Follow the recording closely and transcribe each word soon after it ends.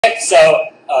So,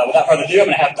 without further ado, I'm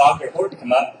going to have Dr. Horton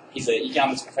come up. He's an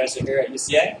economics professor here at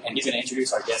UCA, and he's going to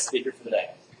introduce our guest speaker for the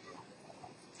day.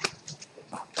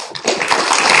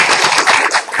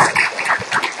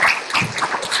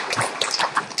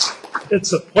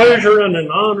 It's a pleasure and an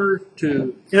honor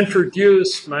to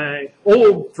introduce my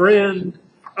old friend,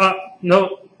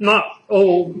 no, not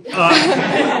old,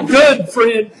 good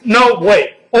friend, no,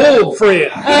 wait, old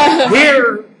friend.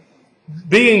 Here,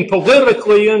 being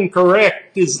politically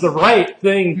incorrect is the right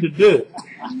thing to do.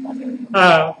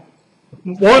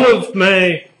 One of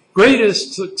my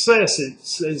greatest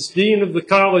successes as Dean of the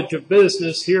College of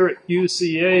Business here at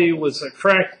UCA was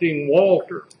attracting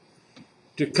Walter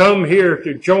to come here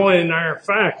to join our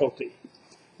faculty.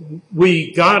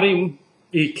 We got him,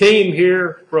 he came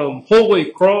here from Holy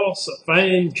Cross, a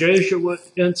fine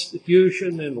Jesuit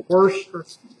institution in Worcester,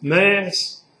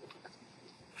 Mass.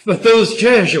 But those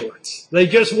Jesuits, they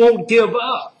just won't give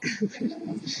up.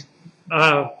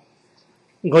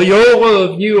 Loyola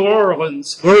of New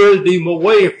Orleans lured him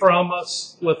away from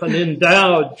us with an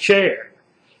endowed chair.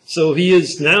 So he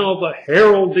is now the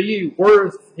Harold E.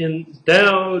 Worth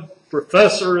Endowed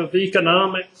Professor of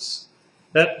Economics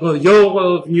at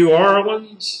Loyola of New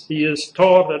Orleans. He is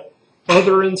taught at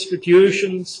other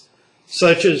institutions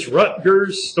such as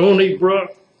Rutgers, Stony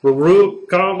Brook, Baruch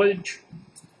College.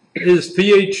 His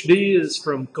PhD is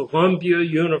from Columbia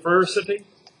University.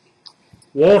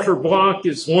 Walter Block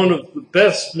is one of the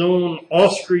best-known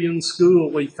Austrian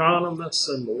school economists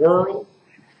in the world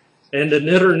and an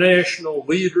international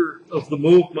leader of the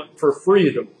movement for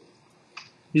freedom.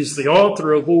 He's the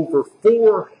author of over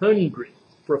 400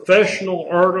 professional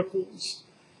articles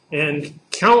and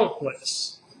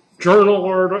countless journal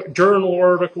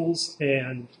articles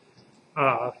and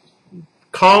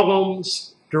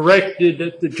columns directed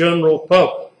at the general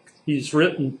public. He's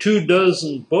written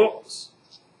 24 books.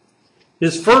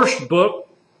 His first book,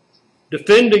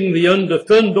 Defending the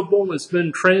Undefendable, has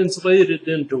been translated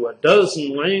into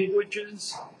 12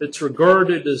 languages. It's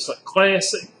regarded as a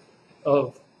classic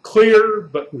of clear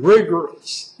but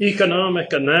rigorous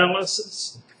economic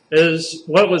analysis, as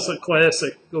well as a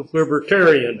classic of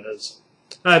libertarianism.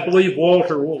 I believe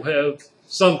Walter will have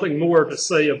something more to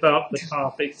say about the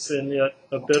topics in it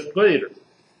a bit later.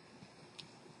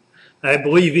 I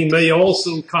believe he may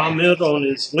also comment on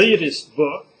his latest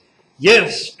book,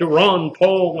 Yes to Ron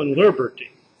Paul and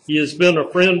Liberty. He has been a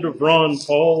friend of Ron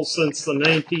Paul since the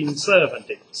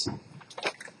 1970s.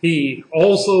 He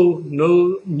also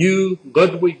knew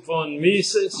Ludwig von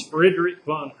Mises, Friedrich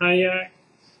von Hayek,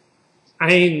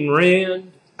 Ayn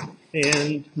Rand,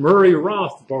 and Murray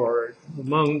Rothbard,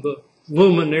 among the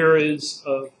luminaries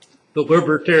of the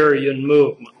libertarian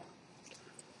movement.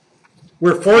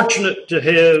 We're fortunate to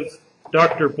have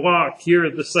Dr. Block here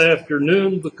this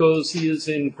afternoon because he is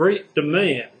in great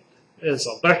demand as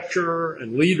a lecturer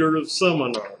and leader of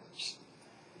seminars.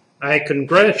 I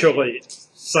congratulate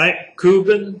Zach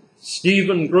Kubin,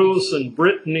 Stephen Gross, and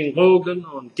Brittany Logan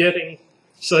on getting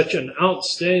such an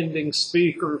outstanding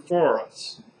speaker for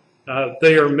us.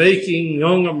 They are making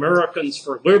Young Americans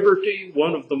for Liberty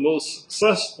one of the most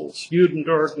successful student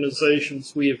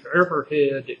organizations we have ever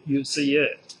had at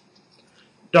UCA.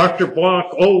 Dr.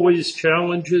 Block always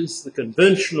challenges the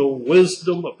conventional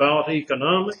wisdom about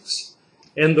economics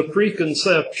and the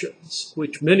preconceptions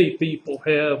which many people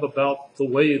have about the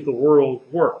way the world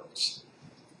works.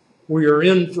 We are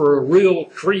in for a real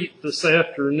treat this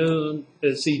afternoon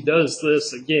as he does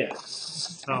this again.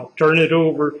 I'll turn it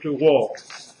over to Walt.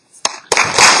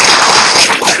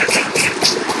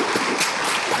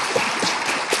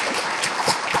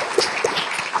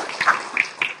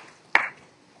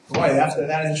 Boy, after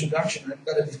that introduction, I've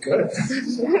got to be good.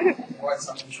 Otherwise,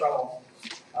 I'm in trouble.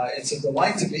 It's a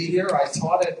delight to be here. I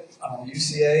taught at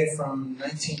UCA from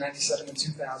 1997 to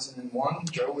 2001.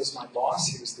 Joe was my boss.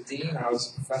 He was the dean. I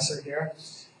was a professor here.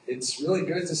 It's really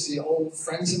good to see old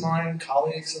friends of mine,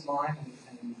 colleagues of mine,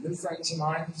 and new friends of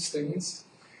mine, students.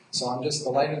 So I'm just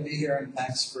delighted to be here, and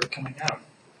thanks for coming out.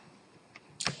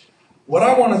 What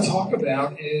I want to talk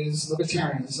about is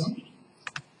libertarianism.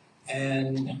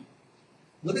 And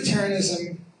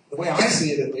libertarianism, the way I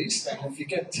see it at least, and if you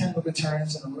get 10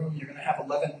 libertarians in a room, you're going to have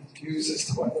 11 views as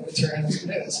to what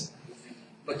libertarianism is.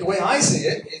 But the way I see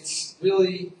it, it's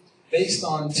really based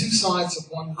on two sides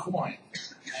of one coin.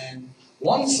 And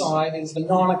one side is the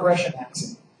non-aggression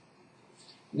axiom.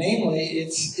 Namely,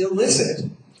 it's illicit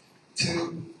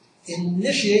to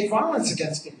initiate violence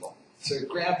against people, to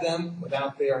grab them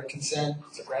without their consent,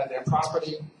 to grab their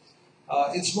property.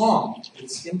 It's wrong.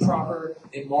 It's improper,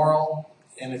 immoral,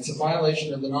 and it's a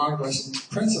violation of the non-aggression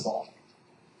principle,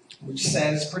 which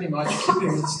says pretty much keep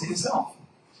your wits to yourself.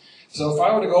 So if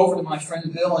I were to go over to my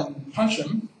friend Bill and punch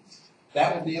him,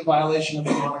 that would be a violation of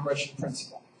the non-aggression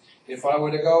principle. If I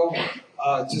were to go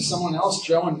to someone else,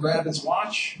 Joe, and grab his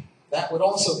watch, that would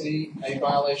also be a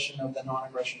violation of the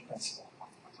non-aggression principle.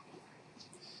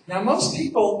 Now, most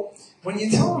people, when you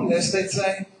tell them this, they'd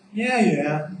say,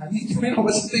 yeah, I mean,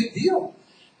 what's the big deal?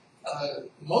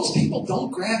 Most people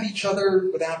don't grab each other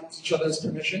without each other's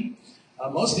permission.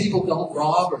 Most people don't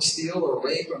rob or steal or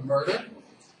rape or murder.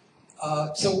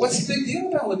 So what's the big deal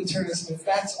about libertarianism if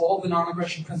that's all the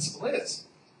non-aggression principle is?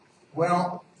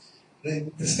 Well,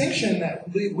 the distinction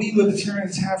that we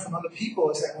libertarians have from other people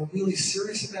is that we're really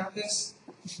serious about this,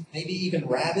 maybe even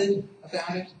rabid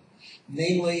about it.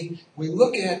 Namely, we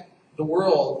look at the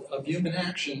world of human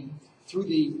action through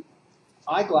the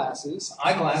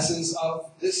eyeglasses of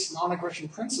this non-aggression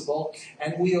principle,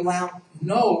 and we allow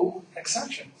no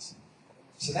exceptions.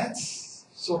 So that's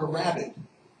sort of rabid.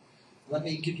 Let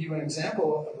me give you an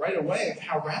example right away of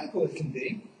how radical it can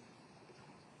be.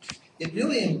 It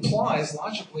really implies,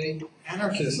 logically,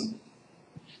 anarchism,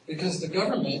 because the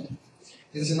government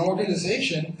is an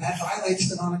organization that violates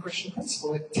the non-aggression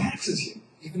principle. It taxes you,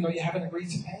 even though you haven't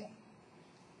agreed to pay.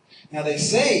 Now, they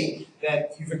say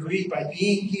that you've agreed by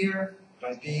being here,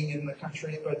 by being in the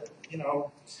country, but,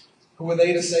 who are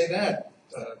they to say that?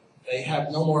 They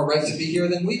have no more right to be here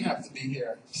than we have to be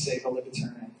here, to say the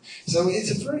libertarian. So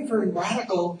it's a very, very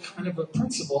radical kind of a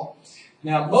principle.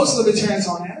 Now, most libertarians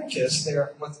aren't anarchists.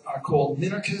 They're what are called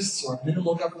minarchists or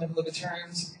minimal government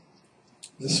libertarians.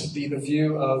 This would be the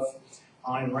view of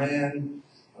Ayn Rand,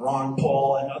 Ron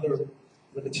Paul, and other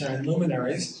libertarian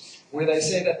luminaries, where they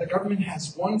say that the government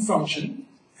has one function,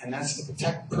 and that's to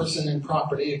protect person and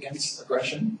property against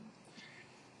aggression.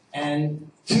 And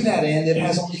to that end, it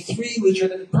has only three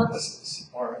legitimate purposes,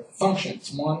 or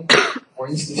functions, or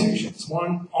institutions.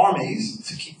 One, armies,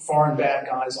 to keep foreign bad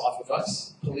guys off of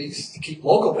us, police, to keep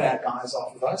local bad guys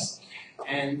off of us,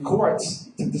 and courts,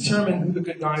 to determine who the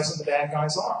good guys and the bad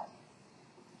guys are.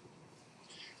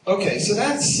 Okay, so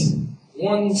that's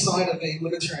one side of the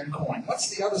libertarian coin. What's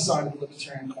the other side of the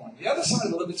libertarian coin? The other side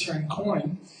of the libertarian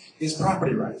coin is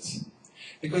property rights.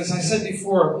 Because I said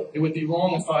before, it would be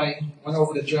wrong if I went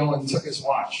over to Joe and took his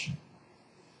watch.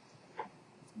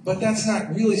 But that's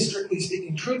not really strictly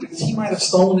speaking true, because he might have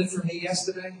stolen it from me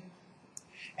yesterday.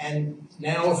 And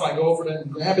now if I go over to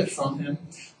and grab it from him,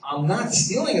 I'm not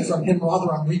stealing it from him,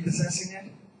 rather I'm repossessing it.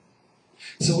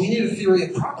 So we need a theory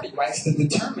of property rights to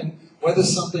determine whether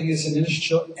something is an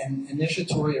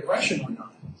initiatory aggression or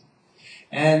not.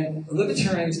 And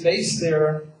libertarians base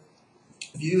their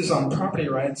views on property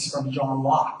rights from John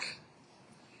Locke.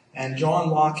 And John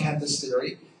Locke had this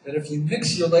theory that if you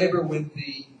mix your labor with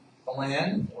the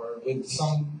land or with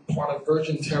some part of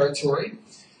virgin territory,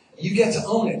 you get to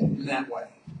own it in that way.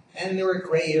 And there are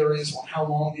gray areas. Well, how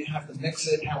long do you have to mix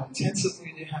it? How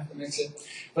intensively do you have to mix it?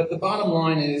 But the bottom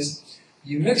line is,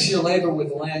 you mix your labor with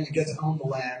the land, you get to own the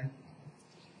land.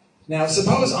 Now,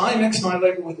 suppose I mix my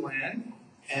labor with land,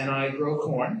 and I grow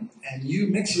corn, and you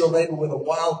mix your labor with a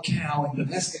wild cow and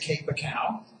domesticate the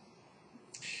cow,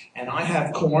 and I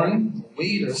have corn,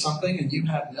 wheat, or something, and you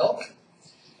have milk.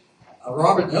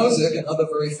 Robert Nozick, another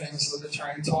very famous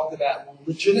libertarian, talked about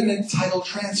legitimate title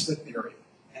transfer theory.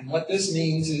 And what this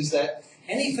means is that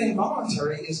anything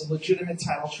voluntary is a legitimate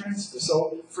title transfer.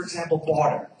 So, for example,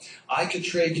 barter. I could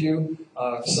trade you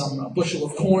a bushel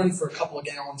of corn for a couple of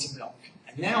gallons of milk.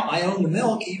 And now I own the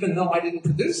milk, even though I didn't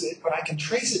produce it, but I can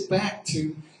trace it back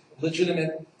to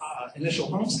legitimate initial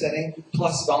homesteading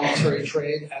plus voluntary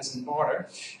trade, as in barter.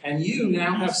 And you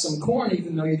now have some corn,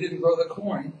 even though you didn't grow the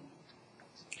corn,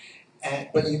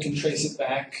 but you can trace it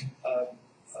back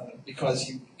because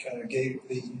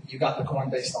you got the corn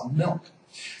based on milk.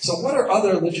 So what are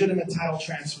other legitimate title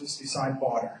transfers beside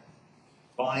barter?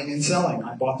 Buying and selling.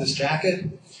 I bought this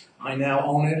jacket, I now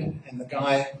own it, and the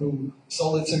guy who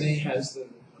sold it to me has the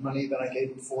money that I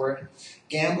gave him for it.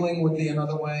 Gambling would be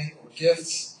another way, or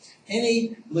gifts.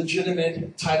 Any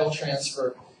legitimate title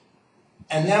transfer.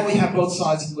 And now we have both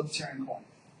sides of the libertarian coin.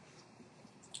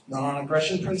 The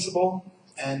non-aggression principle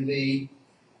and the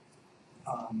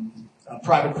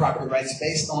private property rights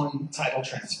based on title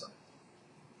transfer.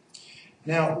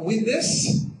 Now, with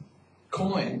this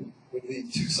coin, with the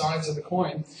two sides of the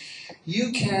coin,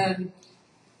 you can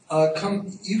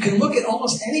look at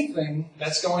almost anything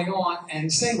that's going on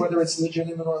and say whether it's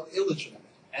legitimate or illegitimate.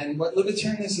 And what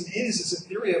libertarianism is a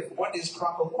theory of what is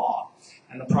proper law.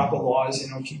 And the proper law is,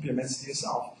 keep your mitts to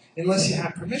yourself, unless you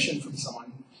have permission from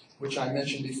someone, which I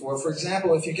mentioned before. For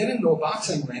example, if you get into a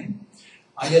boxing ring,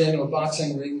 I get into a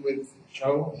boxing ring with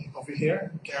Joe over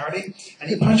here, Garrity, and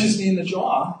he punches me in the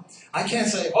jaw. I can't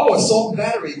say, oh, assault and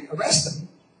battery, arrest him.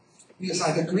 because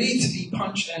I've agreed to be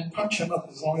punched and punch him up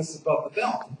as long as it's above the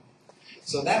belt.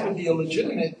 So that would be a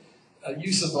legitimate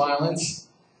use of violence.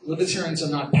 Libertarians are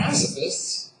not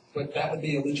pacifists, but that would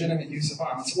be a legitimate use of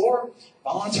violence. Or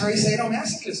voluntary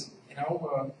sadomasochism.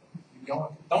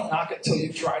 Don't knock it till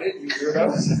you've tried it, you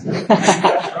weirdos. You've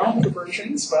got your own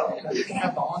perversions. Well, you can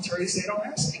have voluntary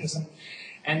sadomasochism.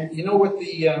 And you know what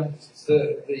the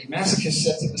masochist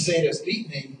said to the sadist, beat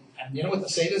me. And you know what the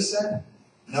sadist said?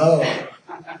 No.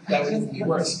 That would even be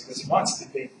worse because he wants to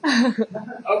be.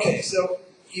 Okay, so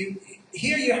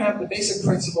here you have the basic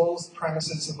principles,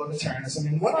 premises of libertarianism.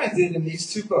 And what I did in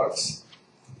these two books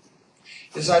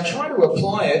is I try to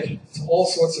apply it to all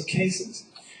sorts of cases.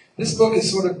 This book is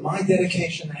sort of my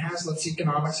dedication to Hazlitt's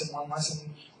Economics in One Lesson,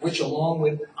 which along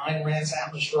with Ayn Rand's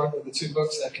Atlas Shrugged are the two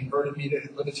books that converted me to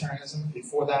libertarianism.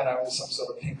 Before that, I was some sort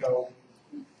of pinko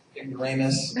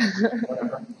ignoramus,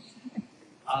 whatever.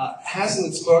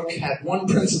 Hazlitt's book had one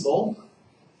principle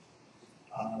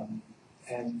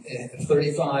and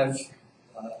 35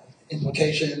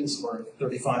 implications or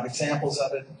 35 examples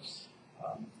of it.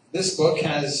 This book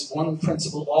has one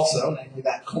principle also, namely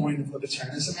that coin of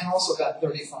libertarianism, and also got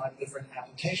 35 different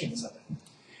applications of it.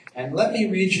 And let me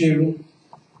read you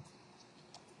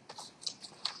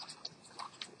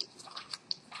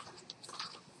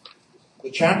the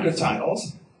chapter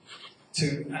titles.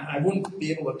 I wouldn't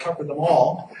be able to cover them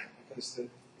all, because it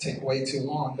would take way too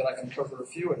long, but I can cover a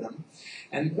few of them.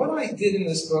 And what I did in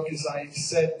this book is I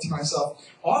said to myself,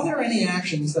 are there any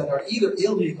actions that are either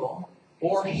illegal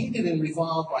or hated and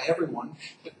reviled by everyone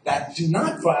that do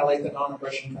not violate the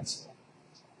non-aggression principle?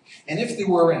 And if there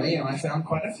were any, and I found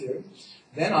quite a few,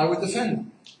 then I would defend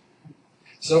them.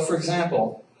 So, for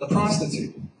example, the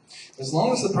prostitute. As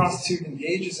long as the prostitute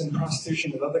engages in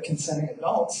prostitution with other consenting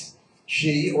adults,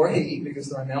 she or he, because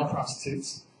there are male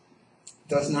prostitutes,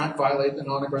 does not violate the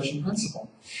non-aggression principle.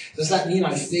 Does that mean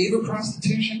I favor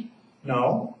prostitution?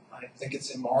 No. I think it's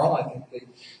immoral. I think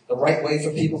the right way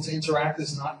for people to interact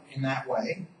is not in that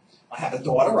way. I have a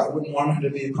daughter. I wouldn't want her to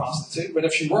be a prostitute, but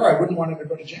if she were, I wouldn't want her to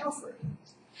go to jail for it.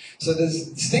 So there's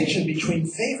a distinction between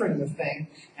favoring the thing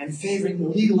and favoring the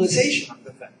legalization of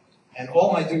the thing. And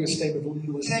all I do is favor the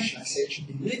legalization. I say it should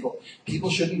be legal. People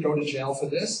shouldn't go to jail for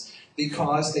this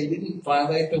because they didn't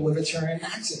violate the libertarian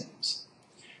axioms.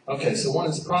 Okay, so one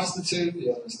is the prostitute,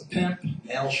 the other is the pimp,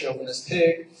 male chauvinist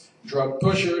pig, drug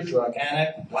pusher, drug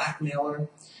addict, blackmailer,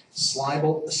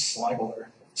 slanderer,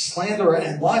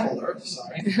 and libeler,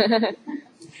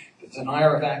 the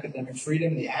denier of academic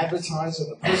freedom, the advertiser,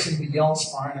 the person who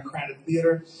yells fire in a crowded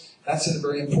theater. That's a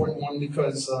very important one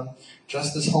because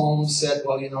Justice Holmes said,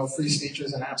 well, free speech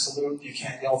is an absolute. You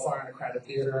can't yell fire in a crowded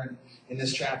theater. And in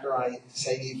this chapter, I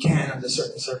say you can under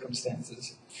certain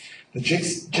circumstances. The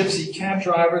gypsy cab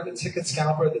driver, the ticket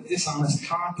scalper, the dishonest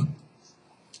cop,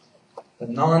 the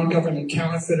non-government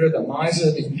counterfeiter, the miser,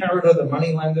 the inheritor, the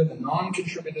moneylender, the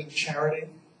non-contributor to charity,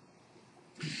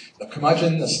 the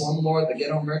curmudgeon, the slumlord, the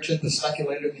ghetto merchant, the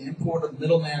speculator, the importer, the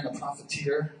middleman, the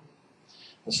profiteer,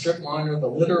 the strip miner, the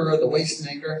litterer, the waste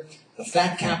maker, the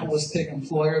fat capitalist pig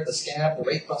employer, the scab, the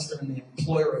rape buster, and the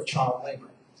employer of child labor.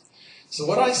 So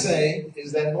what I say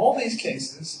is that in all these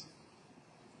cases,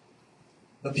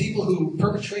 the people who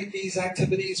perpetrate these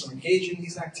activities or engage in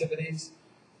these activities,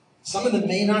 some of them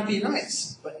may not be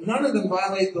nice, but none of them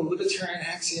violate the libertarian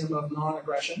axiom of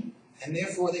non-aggression, and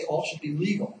therefore they all should be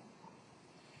legal.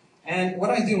 And what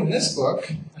I do in this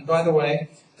book, and by the way,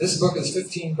 this book is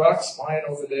 $15, buy it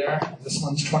over there. This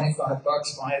one's $25,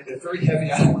 buy it. They're very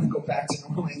heavy. I don't want to go back to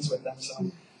New Orleans with them,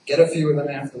 so get a few of them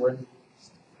afterward.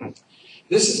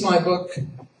 This is my book,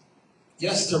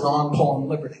 Yes to Ron Paul and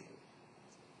Liberty.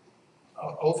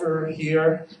 Over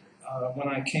here, when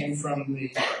I came from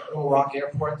the Little Rock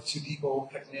Airport, 2 people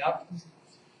picked me up,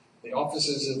 the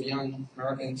officers of Young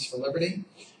Americans for Liberty,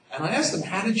 and I asked them,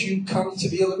 how did you come to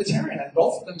be a libertarian? And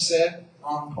both of them said,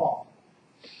 Ron Paul.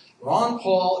 Ron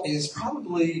Paul is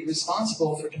probably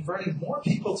responsible for converting more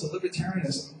people to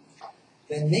libertarianism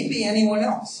than maybe anyone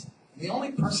else. The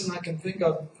only person I can think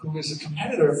of who is a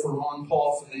competitor for Ron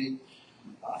Paul for the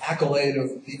accolade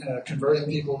of converting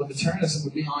people to libertarianism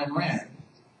would be Ayn Rand.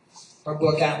 Her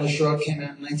book, Atlas Shrugged, came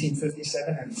out in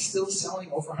 1957 and is still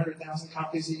selling over 100,000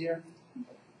 copies a year.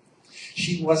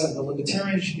 She wasn't a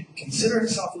libertarian. She didn't consider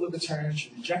herself a libertarian.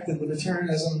 She rejected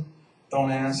libertarianism.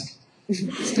 Don't ask.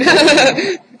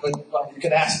 But well, you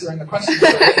could ask during the question.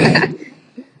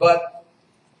 But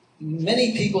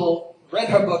many people read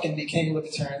her book and became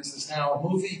libertarians. There's now a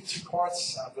movie, 2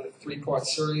 parts, a 3-part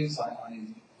series. I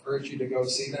urge you to go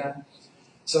see that.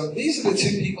 So these are the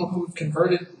 2 people who've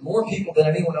converted more people than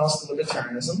anyone else to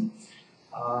libertarianism.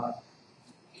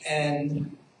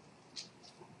 And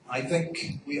I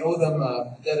think we owe them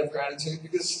a debt of gratitude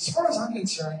because, as far as I'm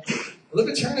concerned,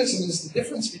 libertarianism is the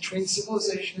difference between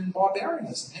civilization and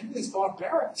barbarianism. It is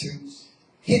barbaric to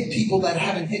hit people that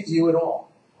haven't hit you at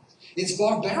all. It's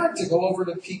barbaric to go over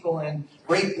to people and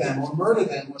rape them or murder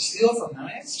them or steal from them.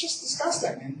 It's just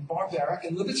disgusting and barbaric.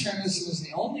 And libertarianism is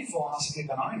the only philosophy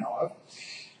that I know of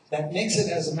that makes it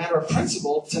as a matter of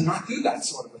principle to not do that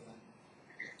sort of a thing.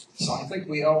 So I think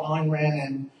we owe Ayn Rand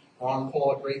and Ron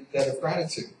Paul a great debt of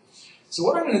gratitude. So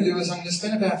what I'm going to do is I'm going to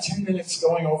spend about 10 minutes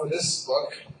going over this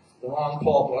book, the Ron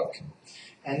Paul book.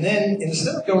 And then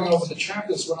instead of going over the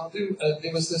chapters, what I'll do,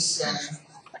 there was this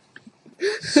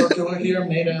circular here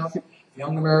made out,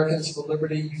 Young Americans for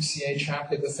Liberty, UCA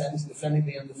chapter defending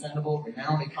the undefendable,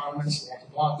 renowned economists, Walter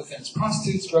Block defends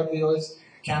prostitutes, drug dealers,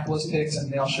 capitalist pigs, and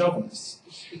male chauvinists.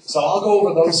 So I'll go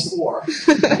over those four.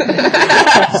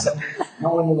 So no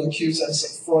one will accuse us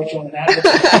of fraudulent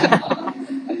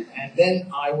advertising. And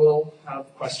then I will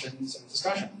have questions and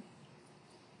discussion.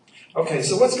 Okay,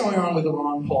 so what's going on with the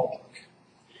Ron Paul book?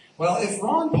 Well, if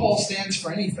Ron Paul stands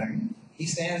for anything, he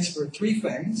stands for three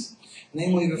things,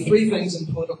 namely the three things in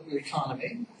political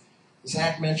economy.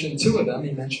 Zach mentioned two of them.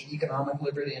 He mentioned economic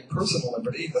liberty and personal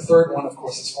liberty. The third one, of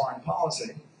course, is foreign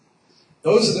policy.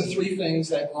 Those are the three things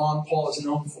that Ron Paul is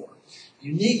known for.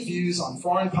 Unique views on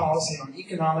foreign policy, on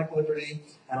economic liberty,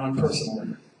 and on personal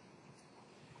liberty.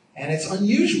 And it's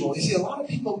unusual. You see, a lot of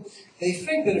people, they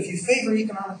think that if you favor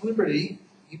economic liberty,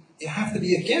 you have to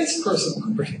be against personal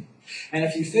liberty. And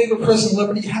if you favor personal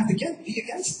liberty, you have to be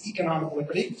against economic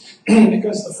liberty,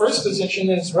 because the first position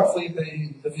is roughly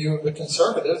the view of the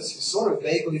conservatives, who sort of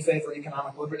vaguely favor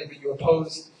economic liberty, but you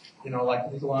oppose,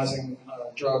 like legalizing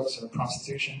drugs or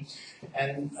prostitution.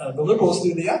 And the liberals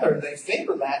do the other. They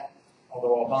favor that,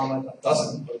 although Obama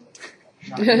doesn't, but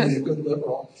not really a good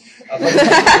liberal. But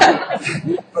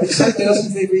he certainly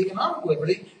doesn't favor economic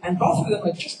liberty, and both of them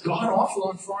are just god-awful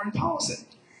on foreign policy.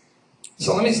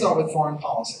 So let me start with foreign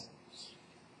policy.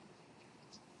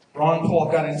 Ron Paul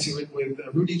got into it with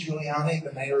Rudy Giuliani,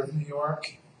 the mayor of New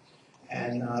York,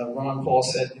 and Ron Paul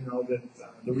said, that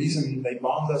the reason they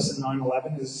bombed us in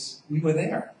 9/11 is we were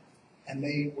there, and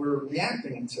they were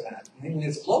reacting to that. Namely,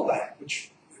 it's blowback,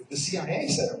 which the CIA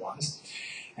said it was.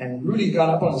 And Rudy got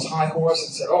up on his high horse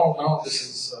and said, "Oh no, this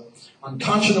is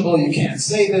unconscionable. You can't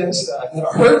say this. I've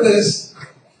never heard this."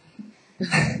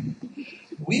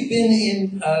 We've been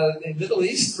in the Middle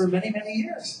East for many, many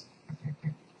years.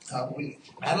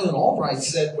 Madeleine Albright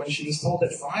said when she was told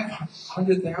that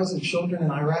 500,000 children in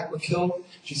Iraq were killed,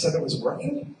 she said it was worth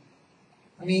it.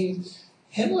 I mean,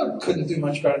 Himmler couldn't do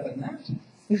much better than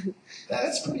that.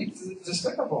 That's pretty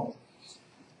despicable.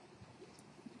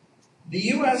 The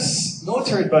U.S.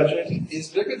 military budget is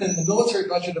bigger than the military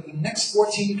budget of the next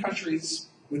 14 countries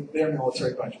with their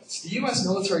military budgets. The U.S.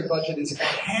 military budget is about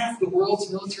half the world's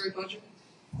military budget.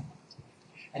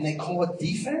 And they call it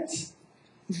defense?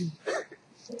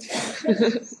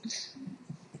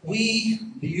 We,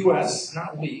 the U.S.,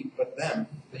 not we, but them,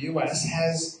 the U.S.,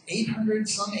 has 800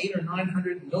 or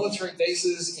 900 military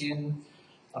bases in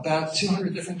about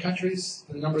 200 different countries.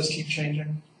 The numbers keep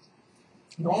changing.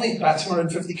 There are only about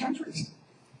 250 countries.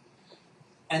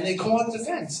 And they call it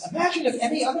defense. Imagine if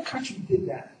any other country did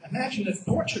that. Imagine if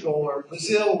Portugal or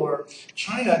Brazil or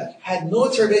China had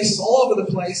military bases all over the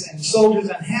place and soldiers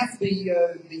and half the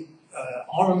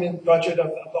armament budget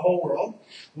of the whole world.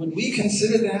 Would we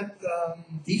consider that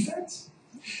defense?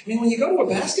 I mean, when you go to a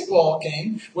basketball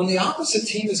game, when the opposite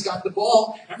team has got the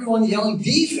ball, everyone's yelling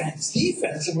defense,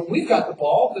 defense. And when we've got the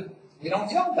ball, we don't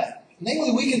yell that.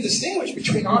 Namely, we can distinguish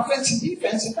between offense and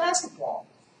defense in basketball.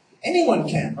 Anyone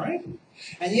can, right?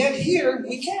 And yet here,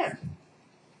 we can't.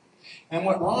 And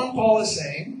what Ron Paul is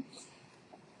saying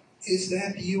is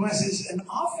that the U.S. is an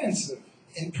offensive,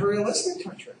 imperialistic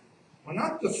country. We're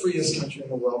not the freest country in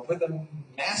the world. We're the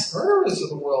mass murderers of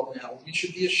the world now. We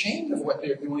should be ashamed of what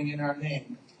they're doing in our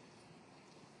name.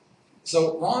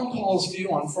 So Ron Paul's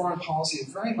view on foreign policy is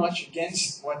very much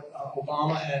against what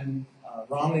Obama and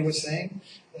Romney were saying.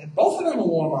 And both of them are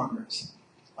warmongers.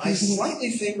 I slightly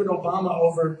favored Obama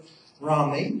over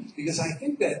Romney because I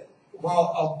think that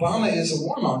while Obama is a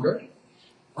warmonger,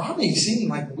 Romney seemed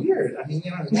like weird. I mean, he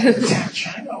attacked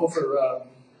China over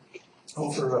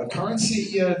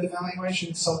currency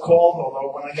devaluation, so-called,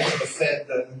 although when I get to the Fed,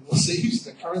 we'll see who's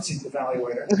the currency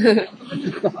devaluator.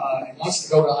 He wants to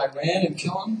go to Iran and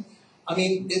kill him. I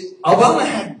mean, Obama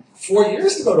had 4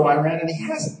 years to go to Iran, and he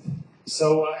hasn't.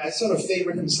 So I sort of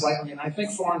favored him slightly, and I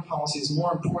think foreign policy is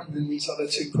more important than these other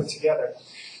two put together.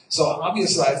 So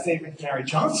obviously I favored Gary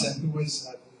Johnson, who was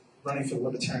running for the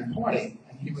Libertarian Party,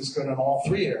 and he was good in all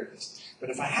three areas. But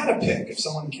if I had to pick, if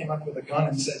someone came up with a gun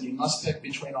and said you must pick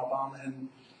between Obama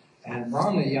and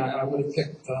Romney, I would have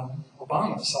picked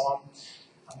Obama. So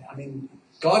I mean,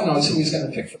 God knows who he's going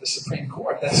to pick for the Supreme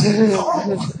Court. That's going to be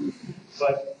horrible.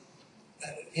 But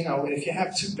you know, if you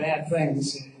have two bad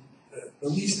things, the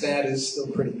least bad is still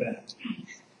pretty bad.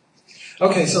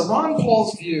 Okay, so Ron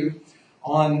Paul's view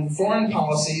on foreign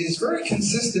policy is very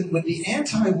consistent with the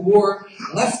anti-war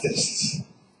leftists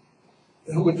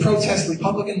who would protest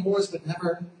Republican wars but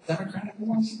never Democratic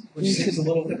wars, which seems a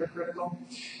little hypocritical.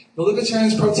 The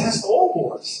libertarians protest all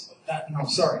wars.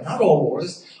 Not all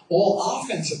wars, all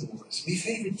offensive wars. We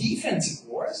favor defensive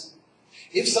wars.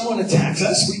 If someone attacks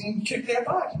us, we can kick their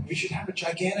butt. We should have a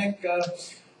gigantic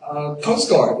Coast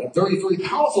Guard, a very, very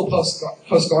powerful Coast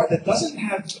Guard that doesn't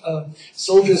have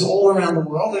soldiers all around the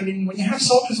world. I mean, when you have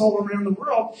soldiers all around the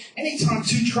world, anytime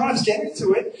two tribes get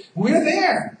into it, we're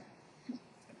there.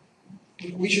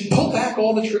 We should pull back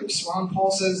all the troops. Ron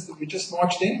Paul says that we just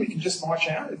marched in, we can just march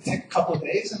out. It'll take a couple of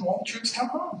days and all the troops come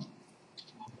home.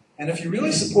 And if you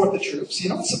really support the troops, you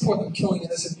don't support them killing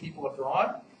innocent people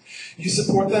abroad. You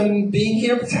support them being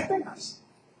here protecting us.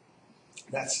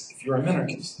 That's if you're a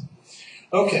minarchist.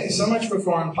 Okay, so much for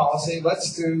foreign policy.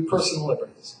 Let's do personal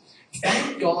liberties.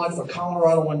 Thank God for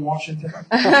Colorado and Washington.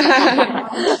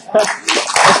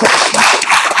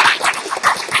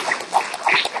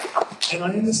 And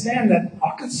I understand that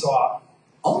Arkansas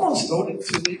almost voted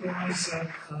to legalize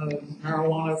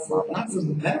marijuana for not for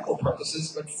medical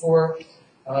purposes, but for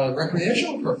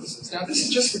recreational purposes. Now, this is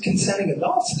just for consenting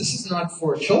adults. This is not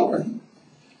for children.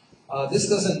 This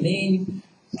doesn't mean,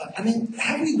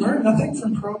 have we learned nothing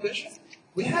from Prohibition?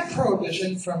 We had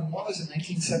Prohibition from,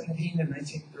 1917 to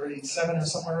 1937 or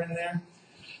somewhere in there.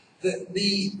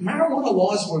 The marijuana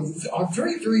laws are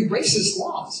very, very racist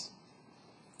laws.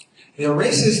 They were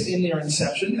racist in their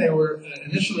inception. They were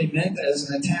initially meant as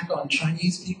an attack on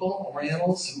Chinese people,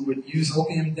 Orientals, who would use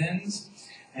opium dens.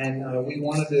 And we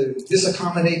wanted to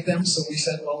disaccommodate them, so we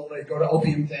said, well, they go to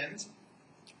opium dens.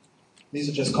 These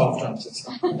are just cough drops. It's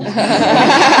not.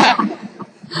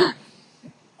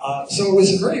 So it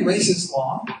was a very racist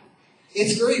law.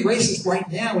 It's very racist right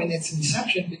now in its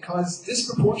inception because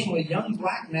disproportionately young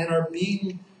black men are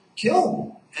being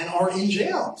killed and are in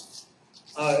jail.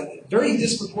 Very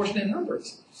disproportionate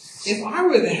numbers. If I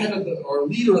were the head of or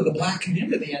leader of the black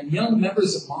community and young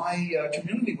members of my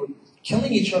community were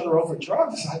killing each other over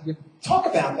drugs, I would talk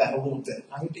about that a little bit.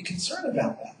 I would be concerned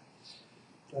about that.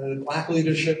 The black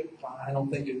leadership, I don't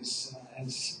think, is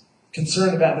as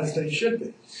concerned about it as they should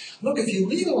be. Look, if you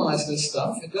legalize this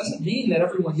stuff, it doesn't mean that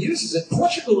everyone uses it.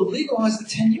 Portugal legalized it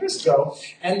 10 years ago,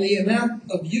 and the amount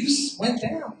of use went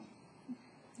down.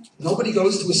 Nobody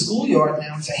goes to a schoolyard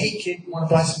now and says, hey, kid, you want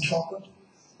to buy some chocolate?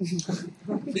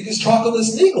 Because chocolate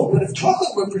is legal. But if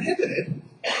chocolate were prohibited,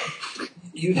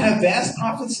 you'd have vast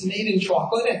profits made in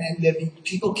chocolate, and there'd be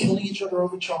people killing each other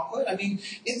over chocolate. I mean,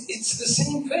 it's the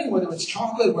same thing, whether it's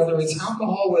chocolate, whether it's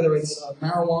alcohol, whether it's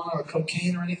marijuana or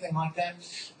cocaine or anything like that.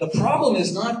 The problem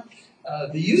is not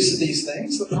the use of these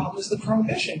things. The problem is the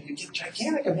prohibition. You get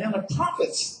gigantic amount of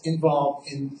profits involved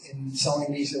in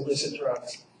selling these illicit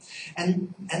drugs.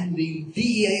 And the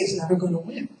DEA is never going to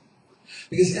win.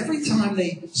 Because every time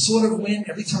they sort of win,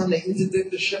 every time they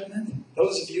interdict the shipment,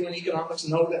 those of you in economics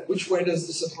know that which way does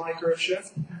the supply curve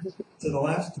shift? To the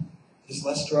left. There's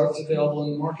less drugs available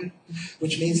in the market,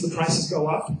 which means the prices go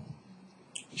up,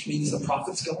 which means the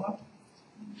profits go up,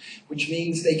 which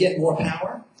means they get more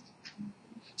power.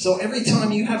 So every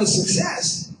time you have a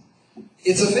success,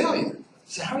 it's a failure.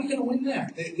 So how are you going to win there?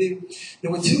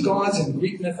 There were two gods in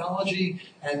Greek mythology,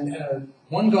 and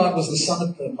one god was the son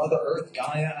of the Mother Earth,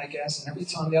 Gaia, I guess, and every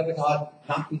time the other god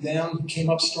knocked him down, he came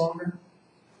up stronger.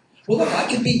 Well, look,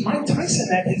 I could beat Mike Tyson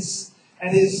at his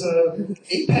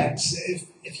apex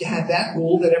if you had that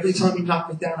rule that every time he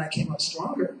knocked me down, I came up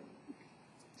stronger.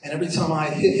 And every time I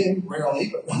hit him, rarely,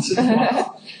 but once in a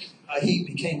while, he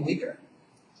became weaker.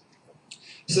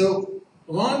 So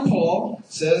Ron Paul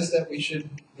says that we should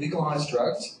legalize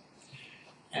drugs,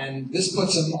 and this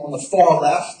puts him on the far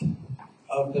left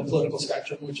of the political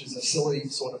spectrum, which is a silly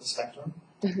sort of spectrum.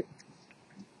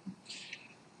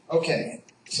 Okay,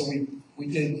 so we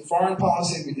did foreign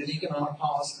policy, we did economic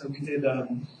policy, we did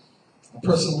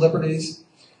personal liberties.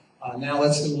 Now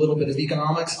let's do a little bit of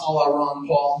economics, a la Ron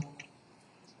Paul.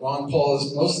 Ron Paul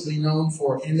is mostly known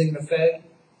for ending the Fed.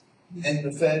 End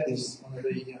the Fed is one of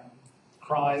the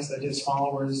cries that his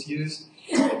followers use.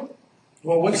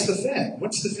 Well, what's the Fed?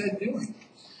 What's the Fed doing?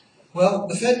 Well,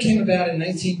 the Fed came about in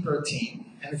 1913,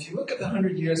 And if you look at the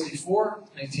 100 years before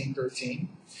 1913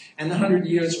 and the 100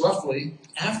 years roughly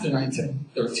after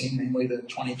 1913, namely the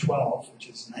 2012, which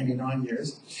is 99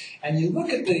 years, and you look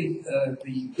at the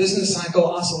business cycle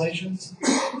oscillations,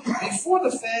 before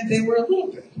the Fed they were a little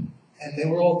bit, and they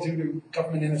were all due to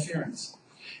government interference.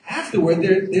 Afterward,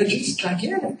 they're just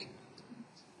gigantic.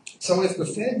 So if the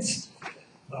Fed's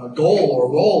goal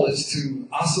or role is to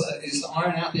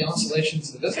iron out the oscillations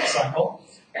of the business cycle,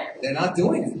 they're not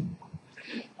doing it.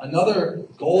 Another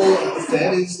goal of the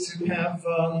Fed is to have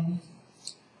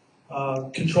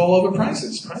control over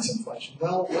prices, price inflation.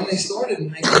 Well, when they started in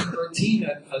 1913,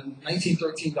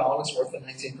 $1913 was worth of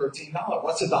 $1913.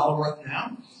 What's a dollar worth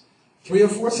now? 3 or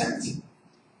 4 cents.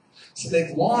 So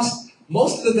they've lost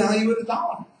most of the value of the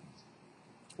dollar.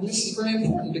 And this is very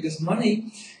important because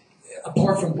money,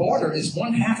 apart from barter, is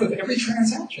 1/2 of every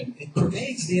transaction. It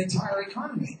pervades the entire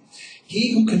economy.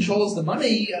 He who controls the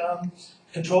money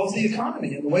controls the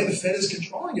economy. And the way the Fed is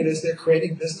controlling it is they're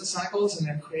creating business cycles and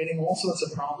they're creating all sorts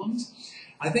of problems.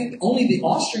 I think only the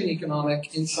Austrian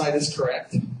economic insight is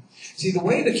correct. See, the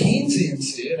way the Keynesians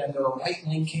see it, and there are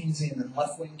right-wing Keynesians and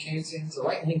left-wing Keynesians, the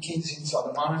right-wing Keynesians are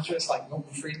the monetarists like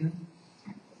Milton Friedman,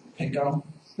 Pinko.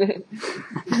 That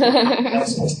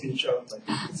was supposed to be a joke, but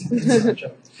it's not a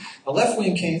joke. The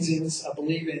left-wing Keynesians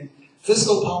believe in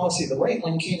fiscal policy. The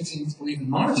right-wing Keynesians believe in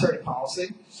monetary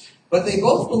policy. But they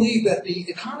both believe that the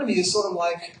economy is sort of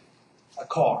like a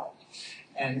car.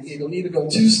 And it'll either go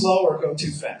too slow or go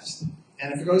too fast.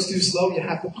 And if it goes too slow, you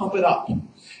have to pump it up.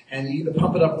 And you either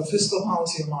pump it up with fiscal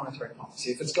policy or monetary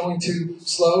policy. If it's going too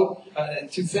slow,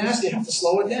 too fast, you have to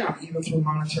slow it down, either through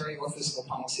monetary or fiscal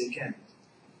policy again.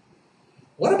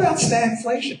 What about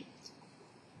stagflation?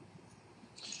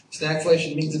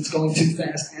 Stagflation means it's going too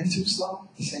fast and too slow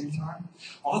at the same time.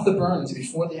 Arthur Burns,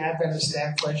 before the advent of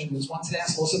stagflation, was once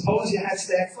asked, well, suppose you had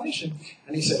stagflation.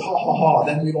 And he said, ha, ha, ha,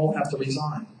 then we'd all have to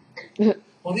resign.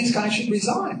 Well, these guys should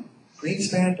resign.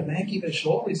 Greenspan, Bernanke, they should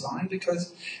all resign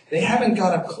because they haven't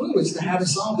got a clue as to how to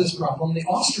solve this problem. The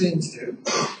Austrians do.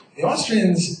 The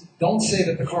Austrians don't say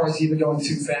that the car is either going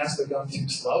too fast or going too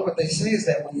slow. What they say is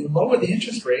that when you lower the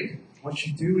interest rate, what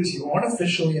you do is you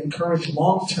artificially encourage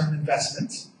long-term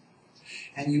investments.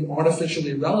 And you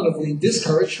artificially, relatively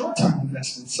discourage short-term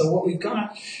investments. So what we've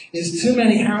got is too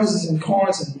many houses and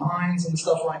cars and mines and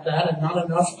stuff like that, and not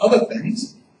enough other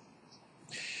things.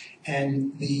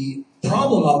 And the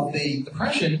problem of the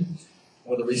depression,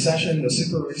 or the recession, the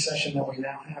super recession that we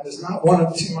now have, is not one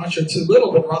of too much or too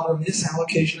little, but rather a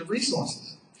misallocation of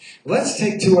resources. Let's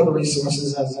take 2 other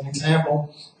resources as an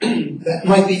example that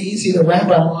might be easy to wrap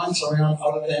our minds around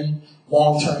other than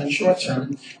long-term and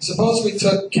short-term. Suppose we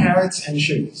took carrots and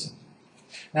shoes.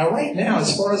 Now, right now,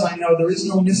 as far as I know, there is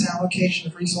no misallocation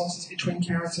of resources between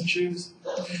carrots and shoes.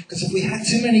 Because if we had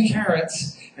too many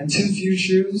carrots and too few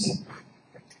shoes,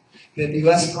 there'd be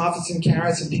less profits in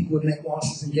carrots and people would make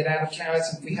losses and get out of carrots.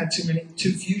 And if we had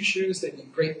too few shoes, there'd be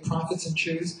great profits in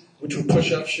shoes, which would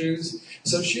push up shoes.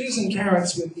 So shoes and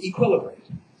carrots would equilibrate.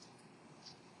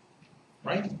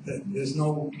 Right? There's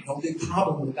no big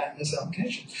problem with that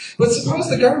misallocation. But suppose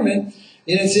the government,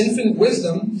 in its infinite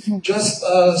wisdom, just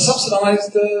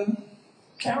subsidized the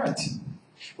carrot.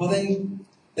 Well,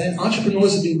 then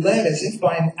entrepreneurs would be led as if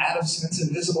by Adam Smith's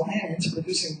invisible hand into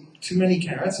producing too many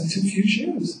carrots and too few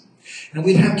shoes. And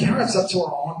we'd have carrots up to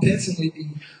our armpits, and we'd be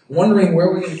wondering where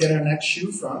we're going to get our next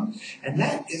shoe from. And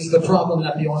that is the problem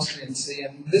that the Austrians see.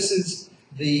 And this is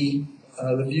the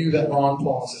view that Ron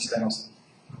Paul is espousing.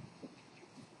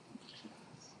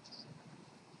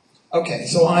 Okay,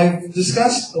 so I've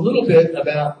discussed a little bit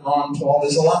about Ron Paul.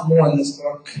 There's a lot more in this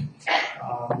book.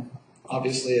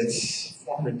 Obviously, it's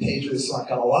 400 pages, so I've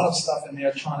got a lot of stuff in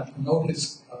there trying to promote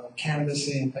his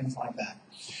candidacy and things like that.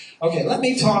 Okay, let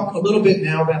me talk a little bit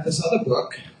now about this other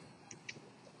book,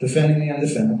 Defending the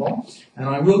Undefendable, and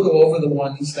I will go over the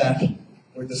ones that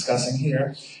we're discussing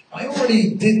here. I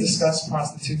already did discuss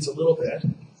prostitutes a little bit.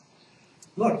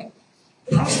 Look,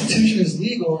 prostitution is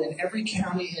legal in every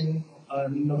county in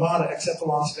Nevada except for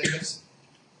Las Vegas.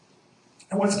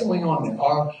 And what's going on there?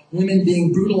 Are women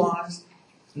being brutalized?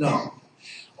 No.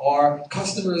 Are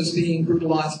customers being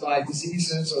brutalized by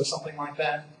diseases or something like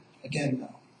that? Again,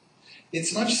 no.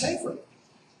 It's much safer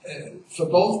for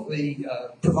both the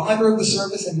provider of the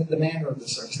service and the demander of the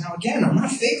service. Now, again, I'm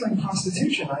not favoring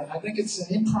prostitution. I think it's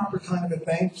an improper kind of a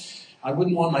thing. I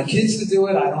wouldn't want my kids to do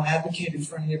it. I don't advocate it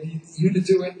for any of you to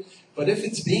do it. But if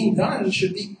it's being done,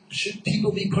 should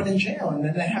people be put in jail? And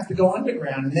then they have to go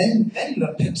underground. And then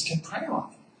the pimps can prey on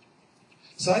them.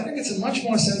 So I think it's a much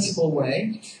more sensible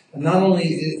way. And not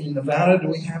only in Nevada do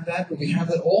we have that, but we have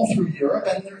it all through Europe,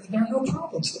 and there are no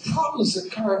problems. The problems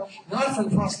occur not from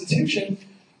prostitution,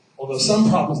 although some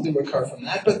problems do occur from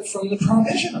that, but from the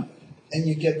prohibition of it. And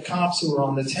you get cops who are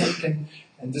on the take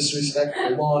and disrespect for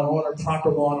law and order,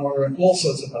 proper law and order, and all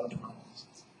sorts of other problems.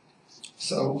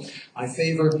 So I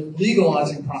favor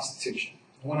legalizing prostitution.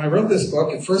 When I wrote this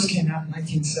book, it first came out in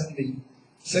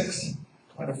 1976,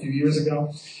 quite a few years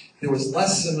ago. There was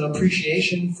less of an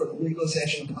appreciation for the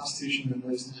legalization of prostitution than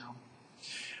there is now.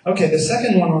 Okay, the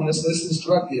second one on this list is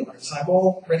drug dealers. I've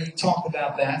already talked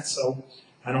about that, so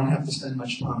I don't have to spend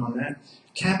much time on that.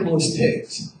 Capitalist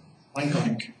pigs.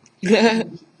 Oink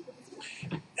oink.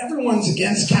 Everyone's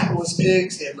against capitalist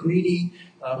pigs. They're greedy.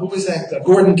 Who was that?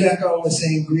 Gordon Gekko was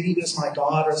saying, greed is my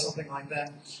God, or something like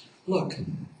that. Look,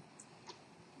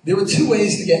 there are two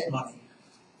ways to get money.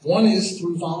 One is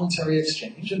through voluntary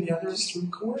exchange, and the other is through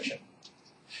coercion.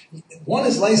 One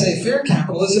is laissez-faire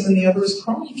capitalism, and the other is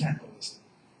crony capitalism.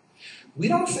 We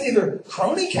don't favor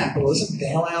crony capitalism,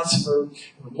 bailouts for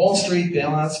Wall Street,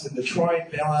 bailouts for Detroit,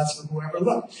 bailouts for whoever.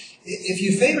 Look, if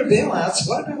you favor bailouts,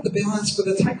 what about the bailouts for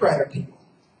the typewriter people?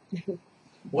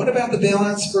 What about the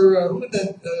bailouts for, who were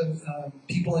the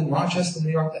people in Rochester, New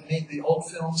York that made the old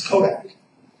films? Kodak.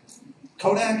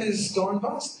 Kodak is going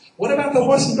bust. What about the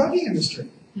horse and buggy industry?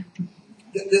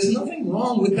 There's nothing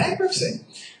wrong with bankruptcy.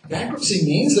 Bankruptcy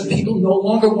means that people no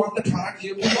longer want the product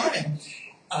you're providing.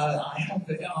 I have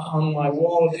on my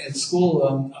wall at school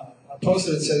a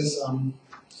poster that says,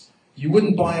 you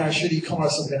wouldn't buy our shitty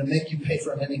cars, so we're going to make you pay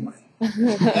for them anyway.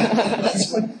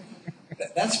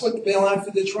 That's what the bailout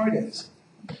for Detroit is.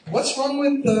 What's wrong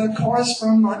with cars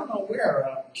from, I don't know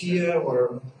where, Kia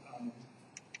or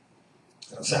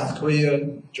South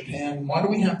Korea, Japan? Why do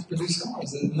we have to produce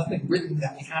cars? There's nothing written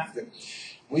that we have to.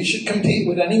 We should compete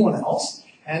with anyone else,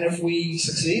 and if we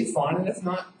succeed, fine, and if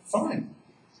not, fine.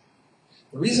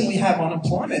 The reason we have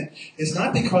unemployment is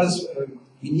not because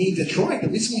we need Detroit. The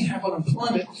reason we have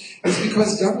unemployment is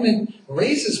because government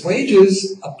raises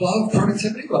wages above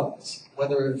productivity levels,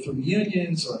 whether through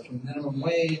unions or through minimum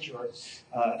wage, or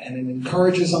and it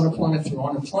encourages unemployment through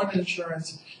unemployment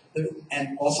insurance.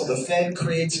 And also the Fed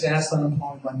creates vast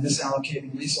unemployment by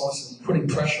misallocating resources and putting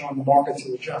pressure on the market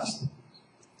to adjust.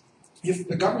 If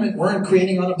the government weren't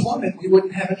creating unemployment, we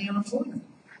wouldn't have any unemployment.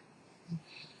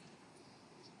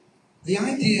 The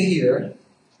idea here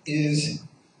is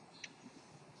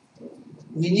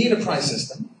we need a price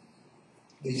system.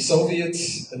 The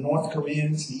Soviets, the North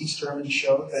Koreans, the East Germans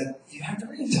showed that you have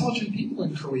very intelligent people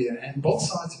in Korea and both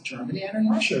sides of Germany and in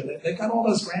Russia. They've got all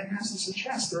those grandmasters in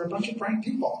chess. They're a bunch of bright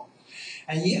people.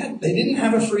 And yet, they didn't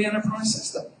have a free enterprise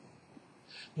system.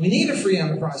 We need a free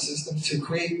enterprise system to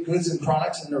create goods and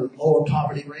products and lower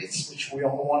poverty rates, which we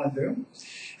all want to do.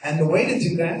 And the way to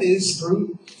do that is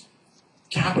through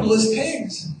capitalist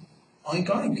pigs. Oink,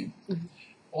 oink.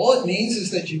 All it means is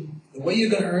that the way you're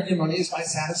going to earn your money is by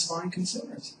satisfying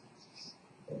consumers.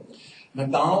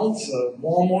 McDonald's,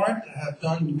 Walmart have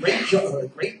done great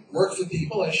work for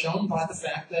people, as shown by the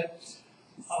fact that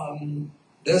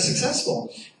they're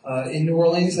successful. In New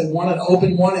Orleans, they wanted to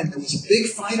open one, and there was a big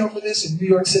fight over this. In New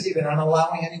York City, they're not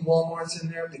allowing any Walmarts in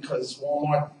there because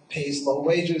Walmart pays low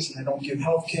wages, and they don't give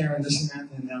health care and this and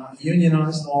that, and they're not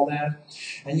unionized and all that.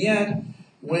 And yet,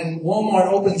 when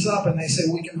Walmart opens up and they say,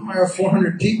 we can hire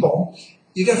 400 people,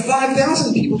 you get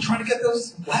 5,000 people trying to get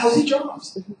those lousy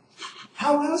jobs.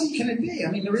 How lousy can it be? I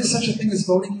mean, there is such a thing as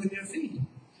voting with your feet.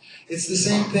 It's the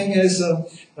same thing as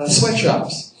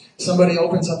sweatshops. Somebody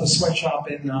opens up a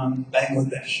sweatshop in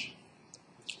Bangladesh,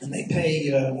 and they pay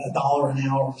 $1 an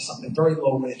hour or something, very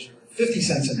low wage, 50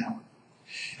 cents an hour.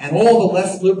 And all the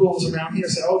left liberals around here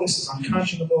say, oh, this is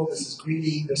unconscionable, this is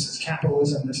greedy, this is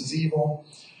capitalism, this is evil.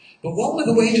 But what were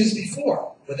the wages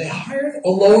before? Were they higher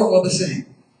or lower or the same?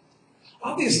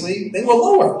 Obviously, they were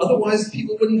lower. Otherwise,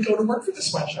 people wouldn't go to work for the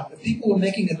sweatshop. If people were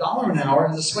making $1 an hour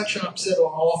and the sweatshop said, oh,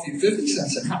 I'll offer you 50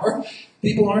 cents an hour,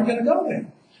 people aren't going to go there.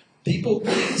 People,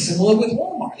 similar with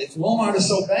Walmart. If Walmart is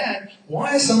so bad,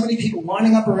 why are so many people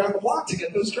lining up around the block to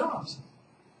get those jobs?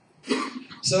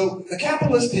 So the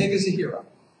capitalist pig is a hero.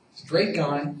 He's a great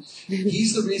guy.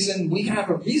 He's the reason we have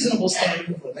a reasonable standard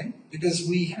of living, because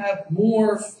we have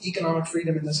more economic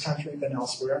freedom in this country than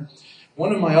elsewhere.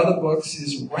 One of my other books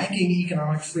is Ranking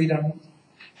Economic Freedom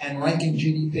and Ranking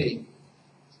GDP.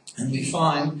 And we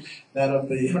find that of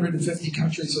the 150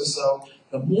 countries or so,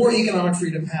 the more economic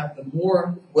freedom you have, the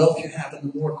more wealth you have,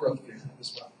 and the more growth you have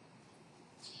as well.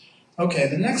 Okay,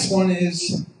 the next one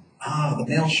is, the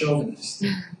male chauvinist.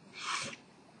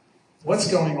 What's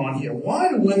going on here? Why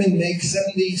do women make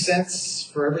 70 cents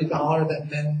for every dollar that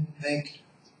men make?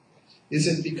 Is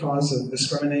it because of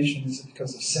discrimination? Is it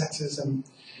because of sexism?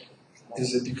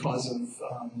 Is it because of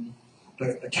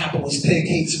the capitalist pig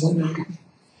hates women?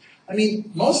 I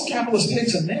mean, most capitalist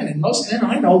pigs are men, and most men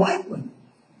I know like women.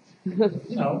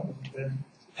 You know, the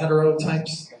hetero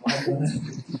types like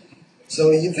women.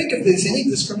 So you think if there's any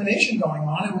discrimination going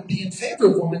on, it would be in favor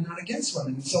of women, not against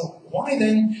women. So why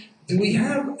then do we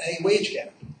have a wage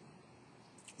gap?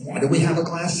 Why do we have a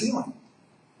glass ceiling?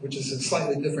 Which is a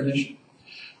slightly different issue.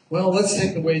 Well, let's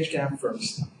take the wage gap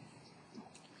first.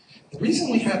 The reason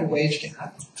we have a wage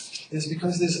gap is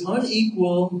because there's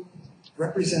unequal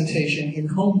representation in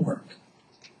homework.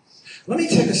 Let me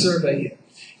take a survey here.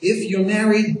 If you're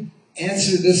married,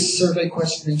 answer this survey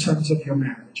question in terms of your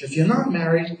marriage. If you're not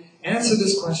married, answer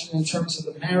this question in terms of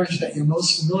the marriage that you're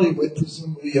most familiar with,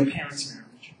 presumably your parents'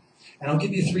 marriage. And I'll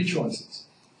give you 3 choices.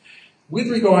 With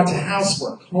regard to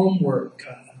housework, homework,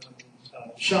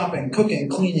 shopping, cooking,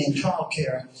 cleaning,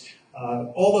 childcare,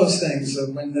 all those things.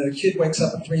 When the kid wakes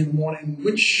up at 3 in the morning,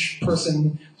 which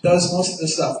person does most of the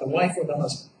stuff, the wife or the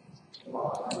husband?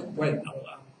 Wait,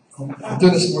 I'll do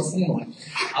this more formally.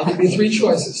 I'll give you 3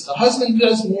 choices. The husband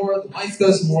does more, the wife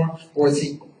does more, or it's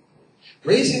equal.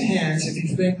 Raise your hands if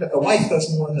you think that the wife does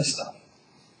more of this stuff.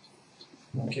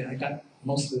 Okay, I got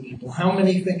most of the people. How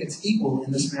many think it's equal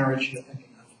in this marriage you're thinking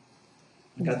of?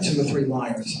 I got 2 or 3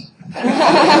 liars.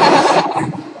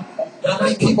 How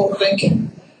many people think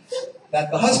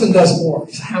that the husband does more?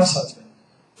 He's a house husband.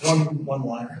 One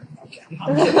liar. Okay,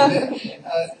 I'm kidding.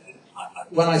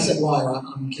 When I said liar,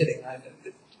 I'm kidding.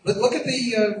 But look at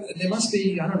there must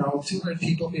be, I don't know, 200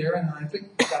 people here, and I think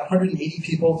about 180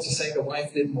 people to say the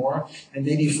wife did more, and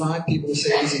maybe 5 people to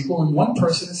say it was equal, and 1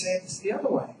 person to say it's the other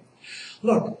way.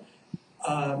 Look,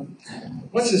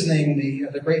 what's his name,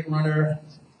 the great runner,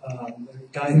 the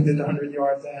guy who did the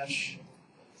 100-yard dash?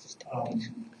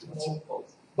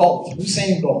 Bolt,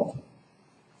 Usain Bolt.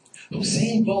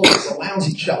 Usain Bolt is a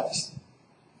lousy cellist.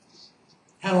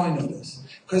 How do I know this?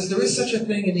 Because there is such a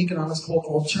thing in economics called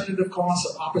alternative costs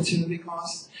or opportunity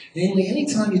costs. Namely,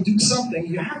 anytime you do something,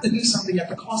 you have to do something at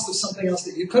the cost of something else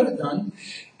that you could have done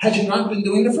had you not been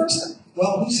doing the first thing.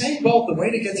 Well, Usain Bolt, the way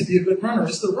to get to be a good runner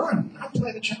is to run, not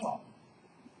play the cello.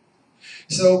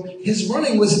 So his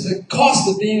running was the cost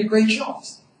of being a great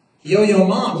cellist. Yo-Yo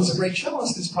Ma, who's a great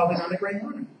cellist, is probably not a great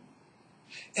runner.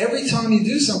 Every time you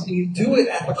do something, you do it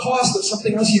at the cost of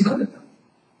something else you could have done.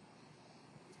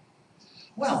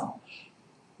 Well,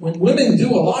 when women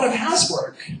do a lot of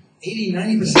housework,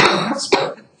 80-90% of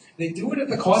housework, they do it at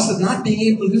the cost of not being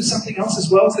able to do something else as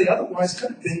well as they otherwise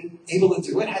could have been able to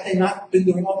do it had they not been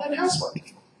doing all that housework.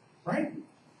 Right?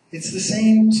 It's the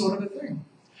same sort of a thing.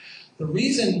 The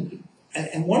reason,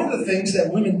 and one of the things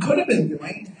that women could have been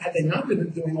doing had they not been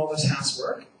doing all this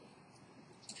housework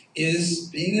is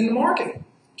being in the market,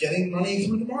 getting money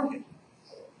through the market.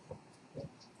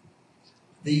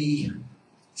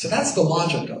 So that's the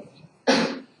logic of it.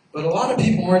 But a lot of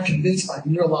people aren't convinced by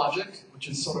mere logic, which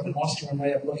is sort of an Austrian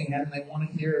way of looking at it, and they want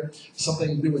to hear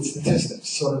something to do with statistics,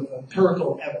 sort of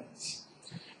empirical evidence.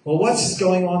 Well, what's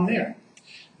going on there?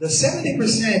 The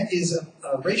 70% is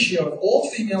a ratio of all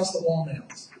females to all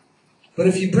males. But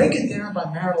if you break it down by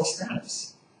marital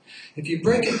status, if you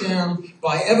break it down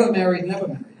by ever married, never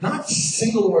married, not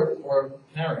single or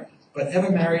married, but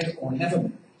ever married or never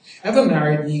married. Ever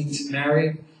married means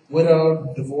married,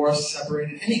 widowed, divorced,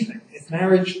 separated, anything. If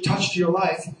marriage touched your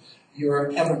life,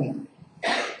 you're ever married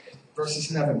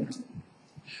versus never married.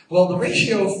 Well, the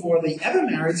ratio for the ever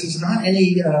marrieds is not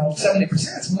any 70%,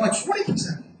 it's more like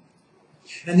 40%.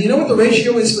 And do you know what the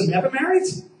ratio is for never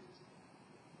marrieds?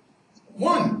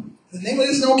 1. The name of it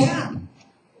is no gap.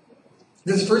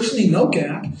 There's virtually no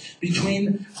gap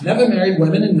between never married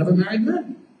women and never married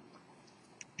men.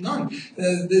 None.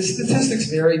 The statistics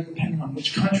vary depending on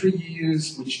which country you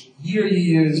use, which year you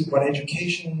use, what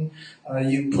education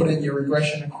you put in your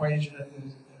regression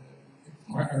equation,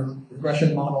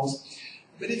 regression models.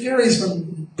 But it varies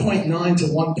from 0.9 to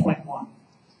 1.1.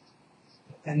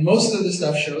 And most of the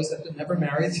stuff shows that the never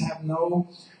marrieds have no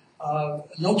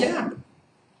gap,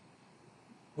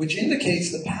 which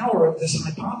indicates the power of this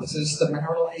hypothesis, the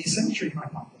marital asymmetry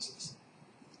hypothesis.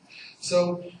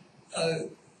 So,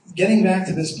 getting back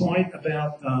to this point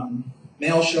about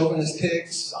male chauvinist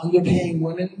pigs underpaying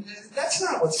women, that's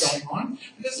not what's going on.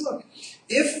 Because look,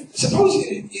 suppose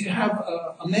you have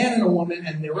a man and a woman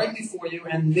and they're right before you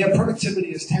and their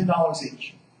productivity is $10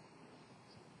 each.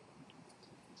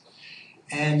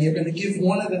 And you're going to give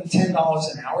one of them $10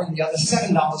 an hour and the other $7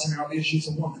 an hour because she's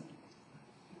a woman.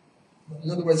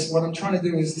 In other words, what I'm trying to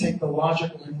do is take the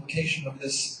logical implication of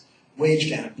this wage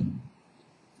gap.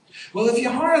 Well, if you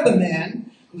hire the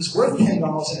man who's worth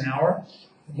 $10 an hour,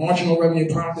 marginal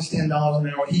revenue profit is $10 an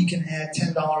hour. He can add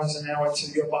 $10 an hour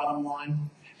to your bottom line,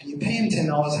 and you pay him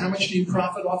 $10. How much do you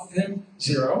profit off of him?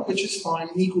 0, which is fine.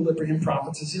 In equilibrium,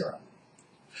 profits are 0.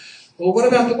 Well, what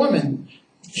about the woman?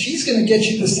 She's going to get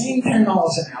you the same $10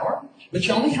 an hour, but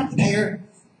you only have to pay her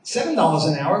 $7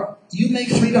 an hour. You make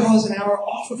 $3 an hour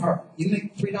off of her. You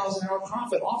make $3 an hour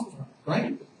profit off of her,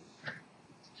 right?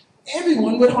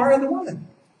 Everyone would hire the woman,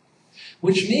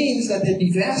 which means that there'd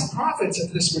be vast profits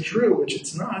if this were true, which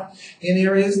it's not, in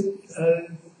areas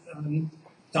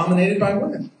dominated by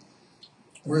women.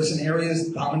 Whereas in areas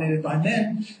dominated by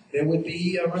men, there would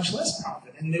be much less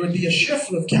profit. And there would be a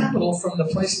shift of capital from the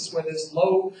places where there's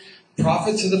low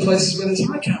profit to the places where there's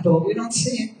high capital. We don't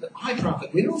see high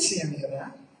profit. We don't see any of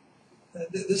that.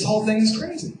 This whole thing is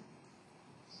crazy.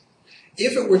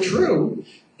 If it were true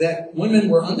that women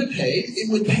were underpaid, it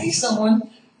would pay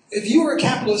someone. If you were a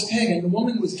capitalist pig and the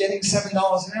woman was getting $7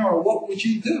 an hour, what would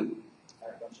you do?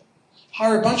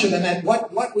 Hire a bunch of them. And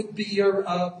what would be your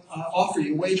offer,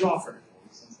 your wage offer?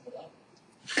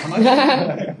 How much?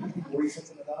 40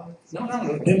 cents on the dollar?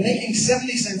 No. They're making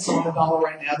 70 cents on the dollar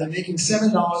right now. They're making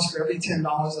 $7 for every $10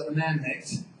 that a man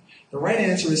makes. The right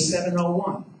answer is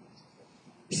 701.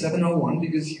 701,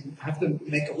 because you have to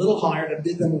make a little higher to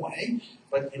bid them away,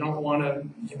 but you want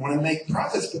to make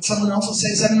profits. But someone else will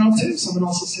say 702, someone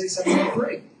else will say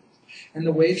 703. And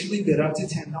the wage will be bid up to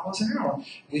 $10 an hour.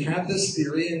 We have this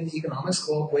theory in economics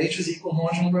called wages equal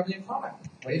marginal revenue product.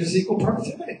 Wages equal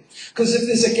productivity. Because if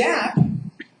there's a gap,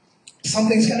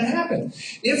 something's going to happen.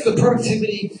 If the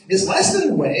productivity is less than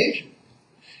the wage,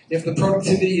 if the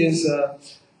productivity is $10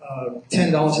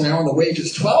 an hour and the wage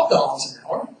is $12 an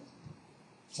hour,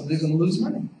 somebody's going to lose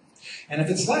money. And if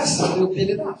it's less, somebody will bid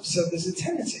it up. So there's a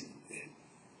tendency.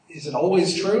 Is it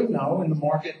always true? No. In the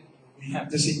market, we have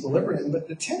disequilibrium. But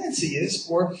the tendency is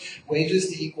for wages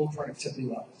to equal productivity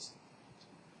levels.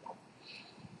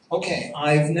 Okay,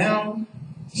 I've now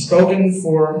spoken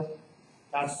for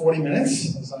about 40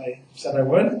 minutes, as I said I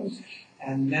would.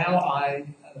 And now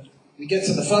we get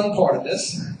to the fun part of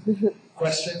this.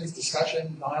 Questions,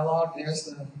 discussion, dialogue. There's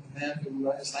the man who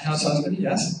is the house husband.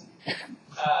 Yes?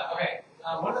 Okay.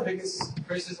 One of the biggest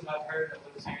criticisms I've heard of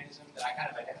libertarianism that I kind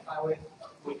of identify with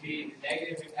would be the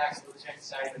negative impacts that libertarian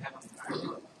society would have on the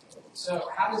environment. So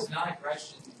how does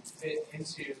non-aggression fit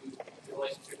into the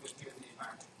relationship with you and the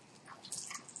environment?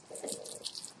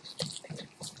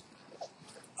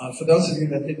 For those of you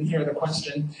that didn't hear the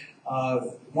question,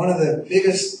 one of the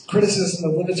biggest criticisms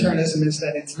of libertarianism is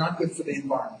that it's not good for the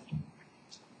environment.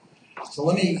 So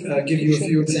let me give you a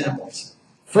few examples.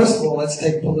 First of all, let's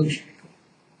take pollution.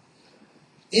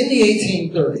 In the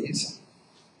 1830s,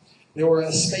 there were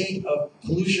a spate of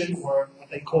pollution, or what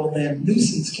they called then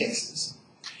nuisance cases.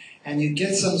 And you'd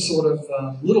get some sort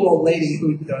of little old lady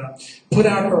who'd put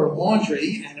out her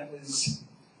laundry, and it was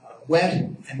wet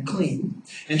and clean.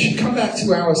 And she'd come back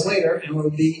 2 hours later, and it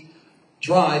would be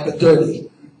dry but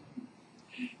dirty.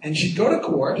 And she'd go to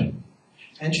court,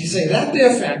 and she'd say, that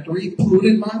there factory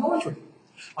polluted my laundry.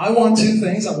 I want two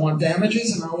things. I want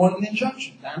damages and I want an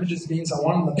injunction. Damages means I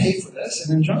want them to pay for this.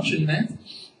 An injunction meant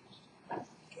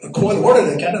a court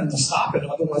order to get them to stop it,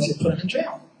 otherwise you put them in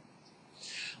jail.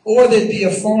 Or there'd be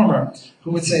a farmer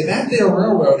who would say, that there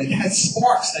railroad, it had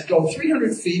sparks that go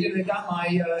 300 feet and it got my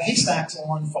haystacks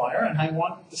all on fire, and I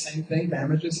want the same thing,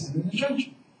 damages and an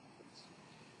injunction.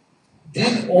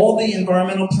 Did all the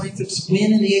environmental plaintiffs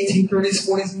win in the 1830s,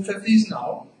 40s, and 50s?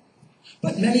 No.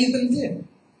 But many of them did.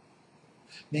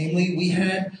 Namely, we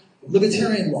had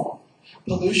libertarian law.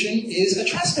 Pollution is a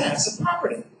trespass of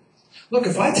property. Look,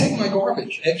 if I take my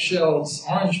garbage, eggshells,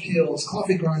 orange peels,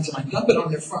 coffee grinds, and I dump it on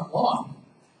their front lawn,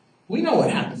 we know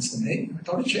what happens to me. I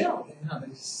go to jail.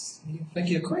 They think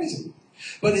you're crazy.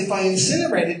 But if I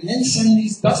incinerate it and then send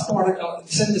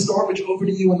this garbage over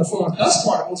to you in the form of dust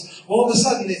particles, all of a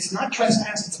sudden it's not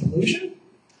trespass, it's pollution?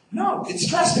 No, it's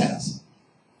trespass.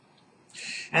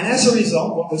 And as a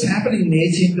result, what was happening in the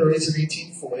 1830s and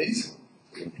 1840s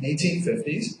and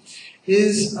 1850s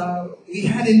is we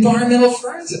had environmental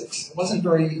forensics. It wasn't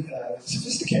very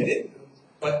sophisticated,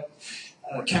 but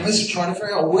chemists were trying to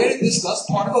figure out, where did this dust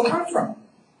particle come from?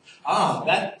 Ah,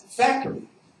 that factory.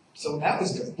 So that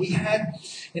was good. We had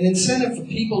an incentive for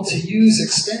people to use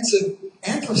expensive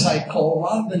anthracite coal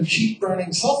rather than cheap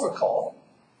burning sulfur coal.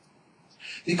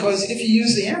 Because if you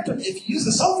use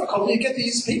the sulfur coal, you get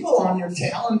these people on your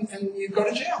tail and you go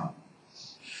to jail.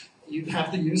 You'd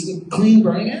have to use the clean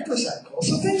burning anthracite coal.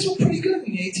 So things were pretty good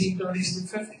in the 1830s and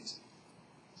 50s.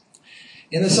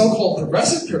 In the so-called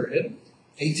progressive period,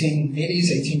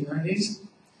 1880s, 1890s,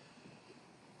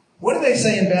 what do they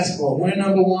say in basketball? We're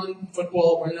number one.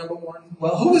 Football, we're number one.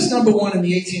 Well, who was number one in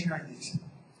the 1890s?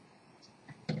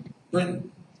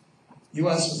 Britain.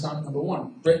 U.S. was not number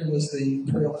one. Britain was the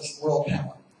imperialist world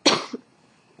power.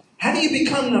 How do you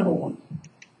become number one?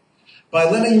 By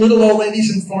letting little old ladies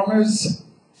and farmers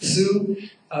sue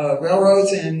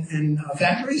railroads and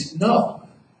factories? No.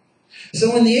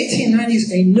 So in the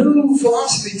 1890s, a new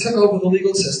philosophy took over the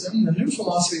legal system. The new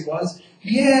philosophy was,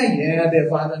 yeah, they're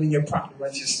violating your property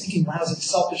rights. You're sneaking, lousy,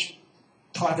 selfish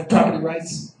private property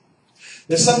rights.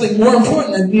 There's something more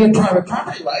important than mere private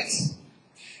property rights.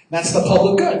 That's the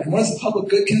public good. And what does the public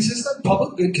good consist of?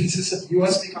 Public good consists of the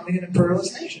U.S. becoming an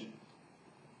imperialist nation.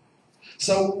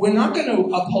 So we're not going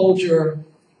to uphold your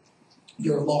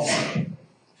lawsuit.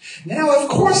 Now, of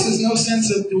course, there's no sense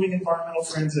of doing environmental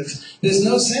forensics. There's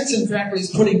no sense in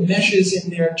factories putting meshes in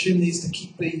their chimneys to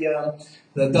keep the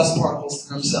dust particles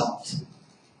to themselves.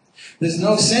 There's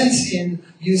no sense in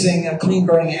using a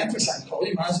clean-burning anthracite coal.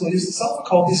 You might as well use the sulfur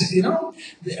coal because,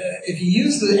 if you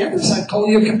use the anthracite coal,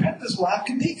 your competitors will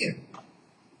outcompete you.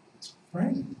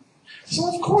 Right? So,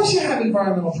 of course, you have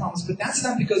environmental problems, but that's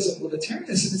not because of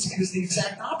libertarianism. It's because of the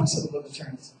exact opposite of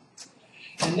libertarianism.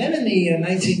 And then in the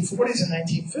 1940s and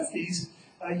 1950s,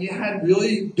 you had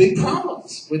really big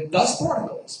problems with dust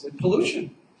particles, with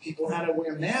pollution. People had to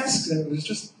wear masks, and it was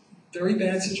just a very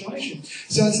bad situation.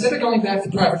 So instead of going back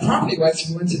to private property rights,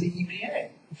 we went to the EPA.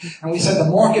 And we said the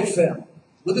market failed.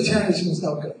 Libertarianism was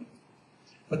no good.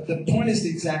 But the point is the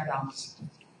exact opposite.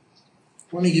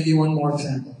 Let me give you one more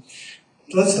example.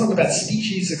 Let's talk about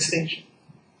species extinction.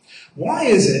 Why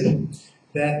is it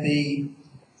that the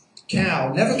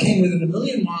cow never came within 1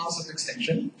 million miles of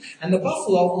extinction, and the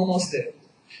buffalo almost did?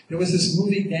 There was this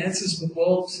movie, Dances with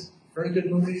Wolves, very good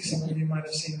movie, some of you might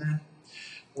have seen that,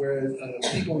 where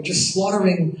people were just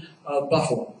slaughtering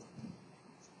buffalo.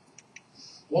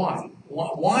 Why?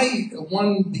 Why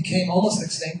one became almost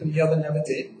extinct and the other never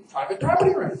did? Private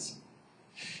property rights.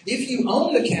 If you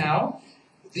own the cow,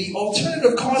 the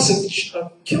alternative cost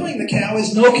of killing the cow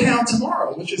is no cow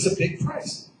tomorrow, which is a big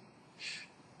price.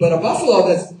 But a buffalo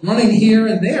that's running here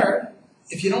and there,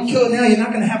 if you don't kill it now, you're not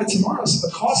going to have it tomorrow. So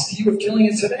the cost to you of killing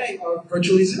it today are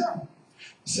virtually zero.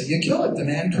 So you kill it.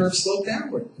 Demand curve slope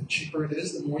downward. The cheaper it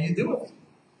is, the more you do it.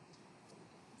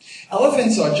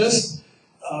 Elephants are just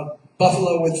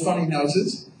buffalo with funny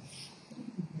noses.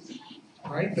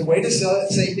 Right? The way to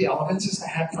save the elephants is to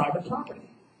have private property.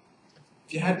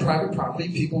 If you had private property,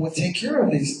 people would take care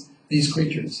of these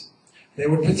creatures. They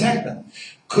would protect them.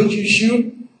 Could you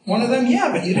shoot one of them?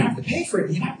 Yeah, but you'd have to pay for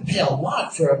it. You'd have to pay a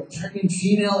lot for a pregnant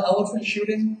female elephant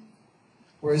shooting.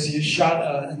 Whereas you shot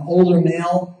an older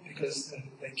male because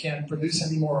they can't produce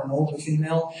anymore, an older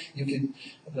female,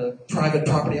 the private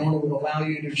property owner would allow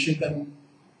you to shoot them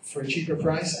for a cheaper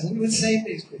price, and we would save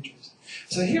these creatures.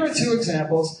 So here are two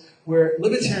examples where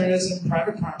libertarianism,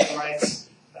 private property rights,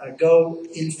 go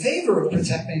in favor of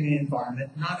protecting the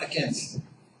environment, not against.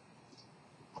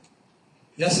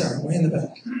 Yes, sir. Way in the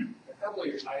back. A couple of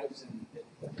your items in the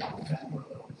were a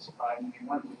little bit surprising.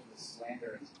 One was the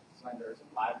slander and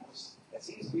libels. It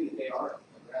seems to me that they are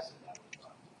aggressive.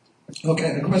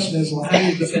 Okay, the question is, well, how do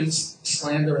you defend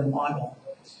slander and libel?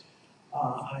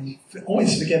 I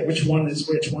always forget which one is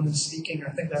which. One is speaking. I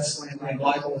think that's slander, and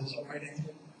libel is writing.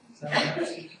 Is that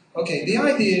right? Okay, the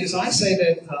idea is, I say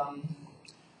that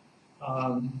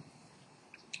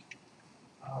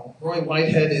Roy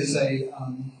Whitehead is a,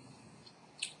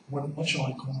 what shall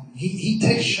I call him? He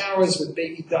takes showers with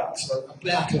baby ducks, or a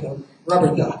bath with a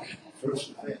rubber duck.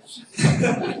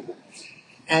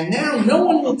 And now no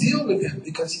one will deal with him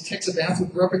because he takes a bath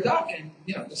with a rubber duck, and,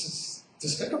 this is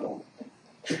despicable.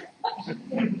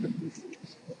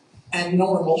 And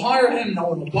no one will hire him, no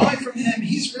one will buy from him.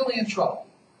 He's really in trouble.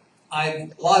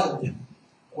 I've libeled him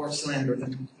or slandered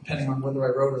him, depending on whether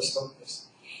I wrote or spoke this.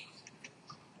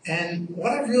 And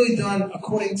what I've really done,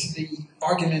 according to the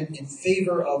argument in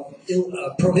favor of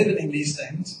prohibiting these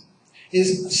things,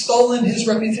 is stolen his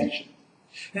reputation.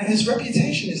 Now, his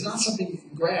reputation is not something you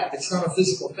can grab. It's not a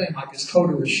physical thing like his coat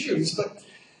or his shoes, but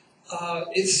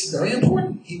it's very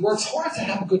important. He works hard to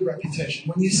have a good reputation.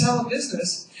 When you sell a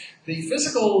business, the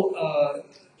physical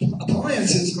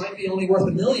appliances might be only worth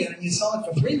 $1 million, and you sell it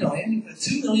for $3 million.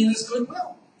 $2 million is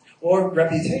goodwill or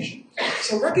reputation.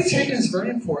 So reputation is very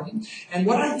important. And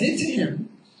what I did to him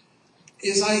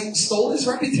is I stole his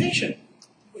reputation,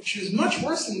 which is much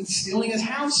worse than stealing his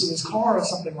house or his car or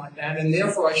something like that, and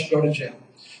therefore I should go to jail.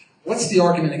 What's the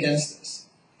argument against this?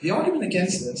 The argument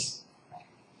against this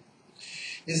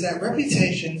is that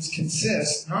reputations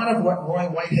consist not of what Roy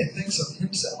Whitehead thinks of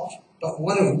himself, but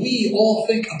what do we all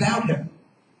think about him.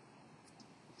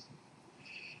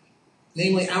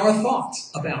 Namely, our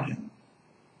thoughts about him.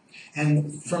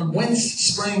 And from whence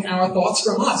spring our thoughts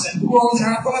from us? And who owns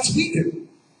our thoughts? We do.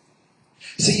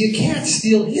 So you can't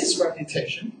steal his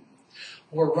reputation,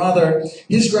 or rather,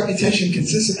 his reputation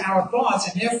consists of our thoughts,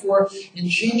 and therefore, in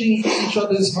changing each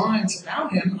other's minds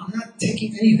about him, I'm not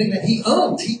taking anything that he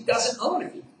owns. He doesn't own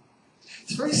it.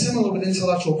 It's very similar with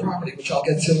intellectual property, which I'll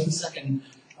get to in a second,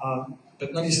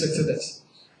 but let me stick to this.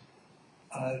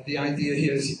 The idea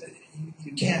here is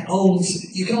you can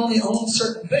only own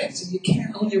certain things, and you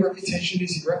can't own your reputation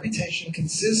because your reputation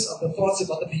consists of the thoughts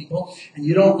of other people, and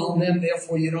you don't own them,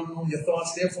 therefore you don't own your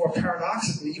thoughts. Therefore,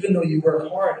 paradoxically, even though you work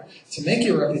hard to make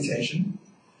your reputation,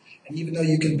 and even though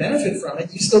you can benefit from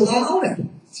it, you still don't own it.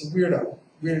 It's a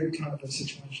weird kind of a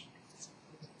situation.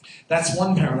 That's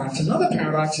one paradox. Another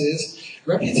paradox is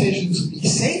reputations would be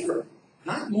safer,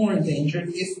 not more endangered,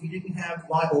 if we didn't have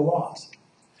libel laws.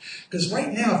 Because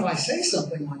right now, if I say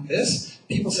something like this,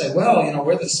 people say, well,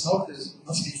 where there's smoke, there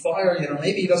must be fire.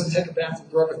 Maybe he doesn't take a bath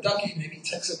with a rubber ducky. Maybe he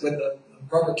takes it with a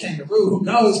rubber kangaroo. Who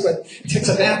knows? But he takes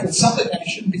a bath with something that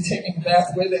he shouldn't be taking a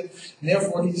bath with, and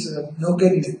therefore he's no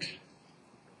good Nick.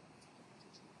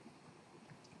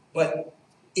 But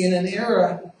in an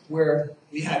era where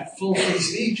we had full free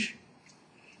speech,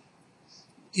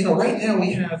 right now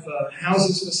we have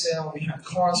houses for sale, we have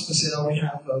cars for sale, we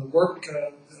have work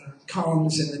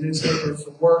columns in the newspaper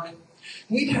for work.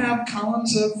 We'd have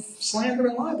columns of slander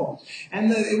and libel.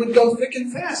 And it would go thick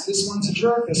and fast. This one's a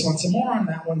jerk, this one's a moron,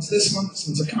 that one's this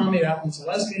one's a commie, that one's a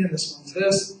lesbian, this one's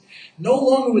this. No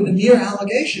longer would the mere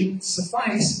allegation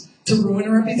suffice to ruin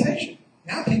a reputation.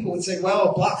 Now people would say,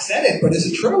 well, Block said it, but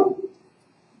is it true?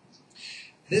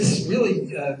 This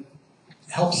really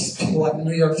helps people like the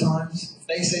New York Times. If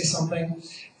they say something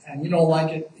and you don't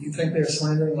like it, you think they're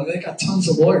slandering, well, they got tons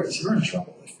of lawyers. You're in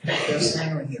trouble if they're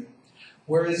slandering you.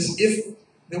 Whereas if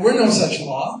there were no such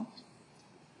law,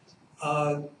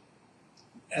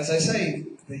 as I say,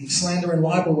 the slander and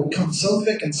libel would come so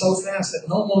thick and so fast that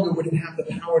no longer would it have the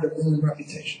power to ruin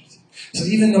reputations. So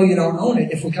even though you don't own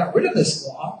it, if we got rid of this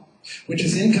law, which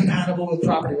is incompatible with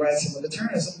property rights and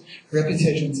libertarianism,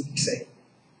 reputations would be safe.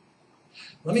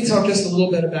 Let me talk just a little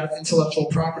bit about intellectual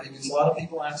property, because a lot of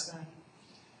people ask that.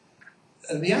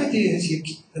 The idea is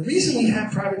the reason we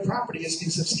have private property is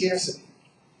because of scarcity.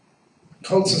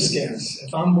 Coats are scarce.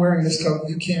 If I'm wearing this coat,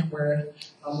 you can't wear it.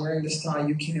 I'm wearing this tie,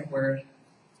 you can't wear it.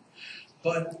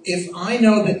 But if I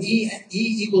know that E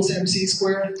equals MC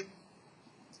squared,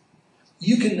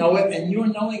 you can know it, and your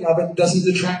knowing of it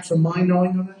doesn't detract from my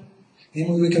knowing of it.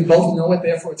 Namely, we can both know it,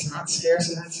 therefore it's not scarce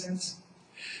in that sense.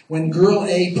 When girl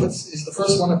A is the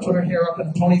first one to put her hair up in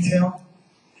a ponytail,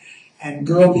 and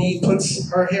girl B puts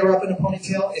her hair up in a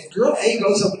ponytail, if girl A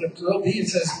goes up to girl B and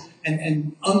says,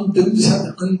 and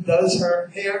undoes her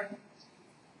hair,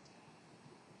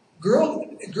 girl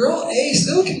A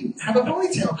still can have a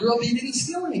ponytail. Girl B didn't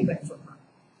steal anything from her.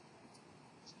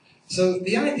 So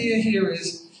the idea here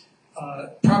is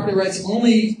property rights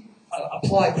only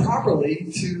apply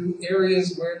properly to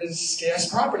areas where there's scarce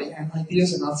property, and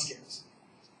ideas are not scarce.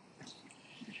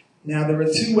 Now, there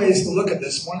are two ways to look at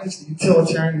this. One is the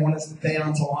utilitarian, one is the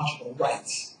deontological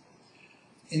rights.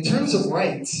 In terms of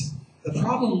rights, the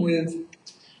problem with,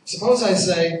 suppose I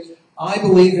say, I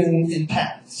believe in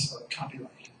patents or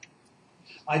copyright.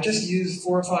 I just use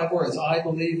 4 or 5 words. I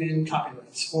believe in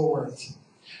copyrights, 4 words.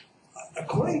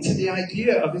 According to the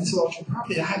idea of intellectual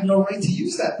property, I have no right to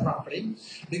use that property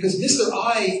because Mr.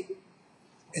 I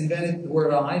invented the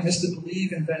word I, Mr.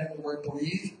 Believe invented the word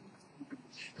believe.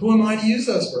 Who am I to use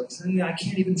those words? And I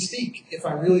can't even speak if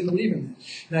I really believe in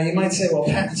it. Now you might say, well,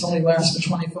 patents only last for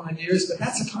 25 years, but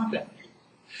that's a cop-out.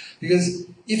 Because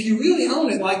if you really own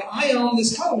it, like I own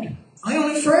this code, I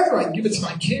own it forever. I can give it to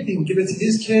my kid, he can give it to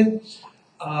his kid,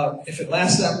 if it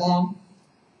lasts that long,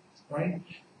 right?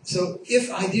 So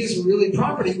if ideas were really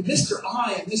property, Mr.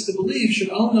 I and Mr. Believe should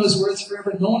own those words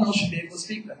forever. No one else should be able to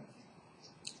speak them.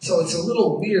 So it's a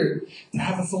little weird to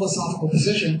have a philosophical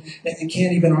position that you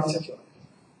can't even articulate.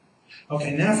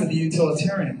 Okay, now for the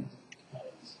utilitarian.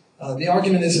 The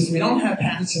argument is if we don't have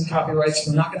patents and copyrights,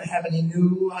 we're not going to have any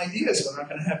new ideas. We're not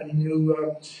going to have any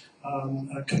new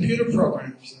computer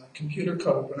programs, computer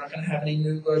code. We're not going to have any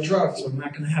new drugs. We're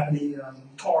not going to have any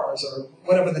cars or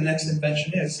whatever the next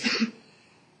invention is.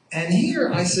 And here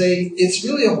I say it's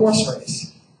really a horse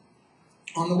race.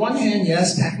 On the one hand,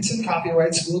 yes, patents and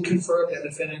copyrights will confer a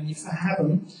benefit, and if I have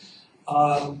them,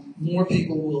 more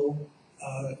people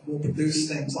will produce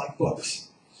things like books.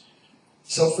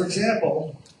 So, for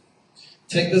example,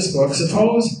 take this book.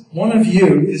 Suppose one of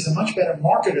you is a much better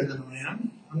marketer than I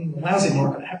am. I'm a lousy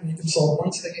marketer. I haven't even sold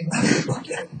one stinking book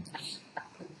yet.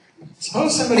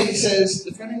 Suppose somebody says,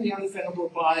 Defending the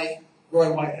Undefendable by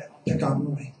Roy Whitehead. I'll pick on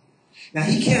Roy. Now,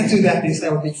 he can't do that because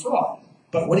that would be fraud.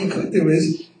 But what he could do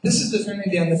is This is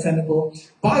Defending the Undefendable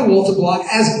by Walter Block,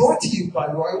 as brought to you by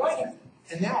Roy Whitehead.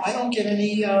 And now I don't get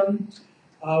any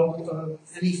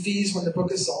fees when the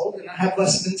book is sold, and I have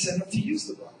less of an incentive to use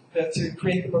the book, to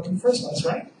create the book in the first place,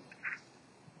 right?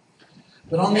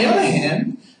 But on the other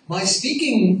hand, my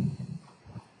speaking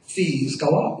fees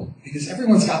go up because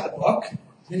everyone's got the book.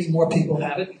 Many more people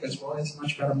have it because Roy is a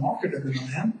much better marketer than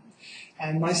I am.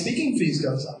 And my speaking fees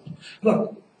goes up.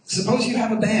 Look, suppose you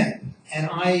have a band and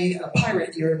I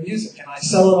pirate your music and I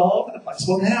sell it all over the place.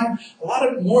 Well, now a lot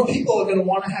of more people are going to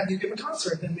want to have you give a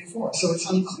concert than before. So it's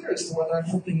unclear as to whether I'm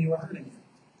helping you or hurting you.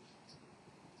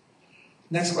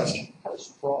 Next question. How does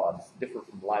fraud differ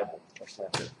from libel or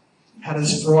slander? How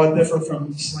does fraud differ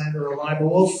from slander or libel?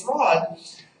 Well,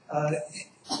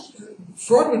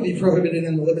 fraud would be prohibited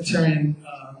in the libertarian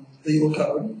legal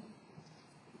code.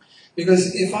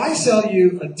 Because if I sell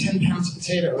you 10 pounds of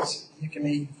potatoes, you give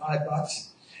me $5,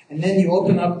 and then you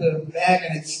open up the bag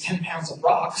and it's 10 pounds of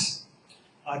rocks,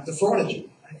 I've defrauded you.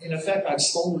 In effect, I've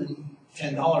stolen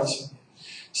 $10 from you.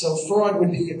 So fraud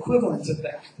would be equivalent to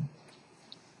theft.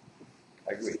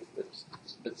 I agree, but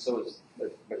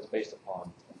it's based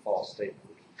upon a false statement,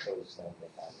 which shows slander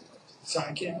and libel. So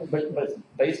I can't.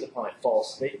 But based upon a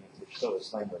false statement, which shows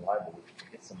slander and libel, which can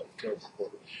get somebody killed.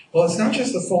 Well, it's not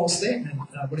just a false statement.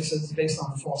 What he says is based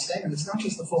on a false statement. It's not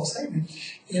just a false statement.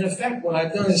 In effect, what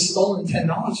I've done is stolen $10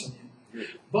 from you.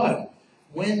 But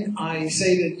when I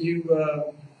say that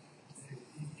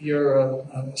you're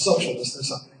a socialist or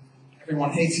something,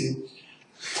 everyone hates you,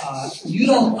 you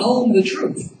don't own the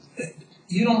truth.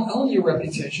 You don't own your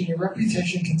reputation. Your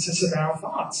reputation consists of our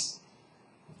thoughts.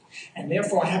 And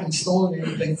therefore, I haven't stolen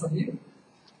anything from you.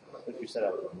 But you said I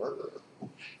was a murderer.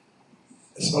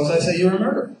 Suppose I say you're a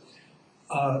murderer.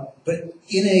 But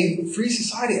in a free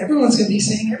society, everyone's going to be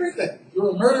saying everything. You're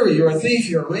a murderer, you're a thief,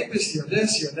 you're a rapist, you're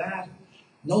this, you're that.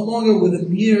 No longer will a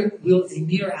mere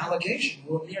allegation,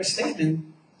 will a mere statement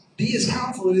be as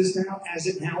powerful as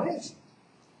it now is.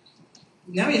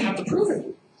 Now you have to prove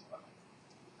it.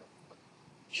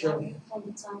 Surely.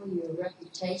 It's on your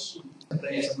reputation.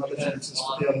 There's another chances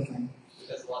for the other thing.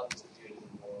 Because a lot of people do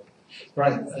it more.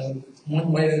 Right.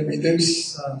 One way to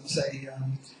reduce, what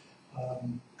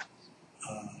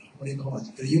do you call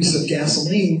it? The use of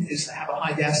gasoline is to have a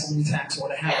high gasoline tax or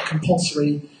to have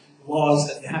compulsory laws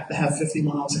that you have to have 50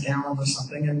 miles a gallon or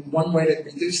something. And one way to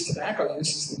reduce tobacco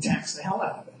use is to tax the hell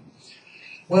out of it.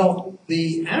 Well,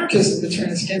 the anarchist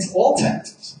libertarian is against all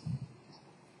taxes.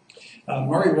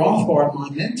 Murray Rothbard, my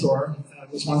mentor,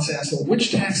 was once asked, well,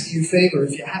 which tax do you favor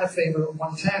if you had to favor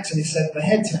one tax? And he said the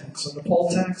head tax or the poll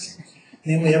tax.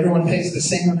 Namely, everyone pays the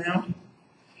same amount,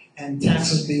 and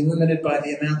taxes being limited by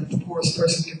the amount that the poorest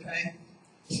person can pay.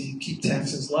 So you keep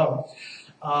taxes low.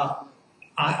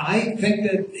 I think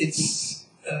that it's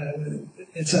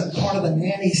a part of the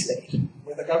nanny state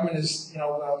where the government is,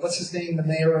 what's his name, the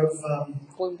mayor of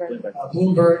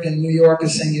Bloomberg in New York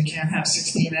is saying you can't have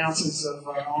 16 ounces of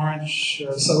orange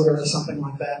soda or something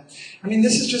like that. I mean,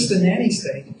 this is just a nanny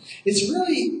state. It's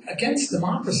really against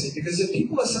democracy because if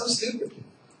people are so stupid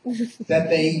that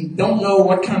they don't know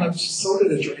what kind of soda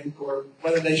to drink or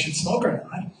whether they should smoke or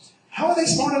not, how are they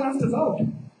smart enough to vote?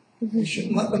 You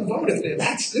shouldn't let them vote if they're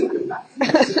that stupid.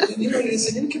 There's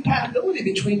an incompatibility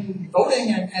between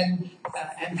voting and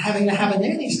having to have a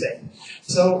nanny state.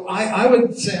 So I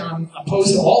would say I'm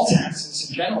opposed to all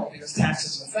taxes in general because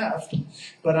taxes are theft,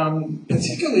 but I'm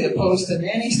particularly opposed to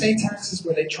nanny state taxes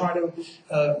where they try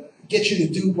to get you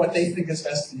to do what they think is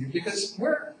best for you because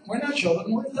we're not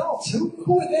children, we're adults.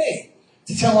 Who are they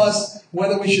to tell us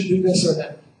whether we should do this or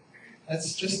that?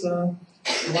 That's just a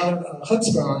lot of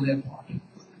chutzpah on their part.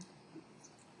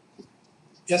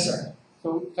 Yes, sir.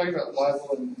 So talking about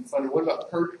libel and slander, what about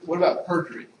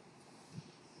perjury?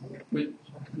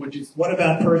 Would you? What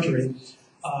about perjury?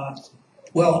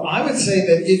 Well, I would say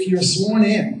that if you're sworn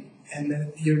in and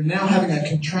that you're now having a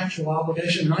contractual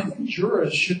obligation, I think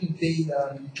jurors shouldn't be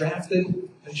drafted;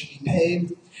 they should be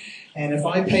paid. And if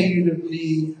I pay you to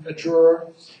be a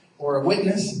juror or a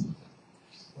witness,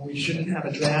 we shouldn't have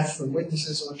a draft for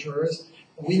witnesses or jurors.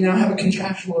 We now have a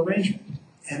contractual arrangement,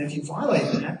 and if you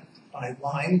violate that by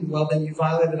lying, well, then you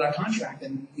violated our contract,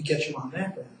 and we get you on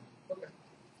that ground.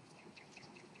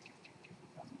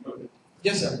 Okay.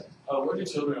 Yes, sir. Where do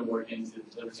children work into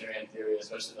libertarian theory,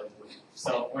 especially like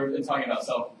we're talking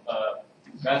about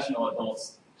rational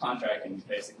adults contracting,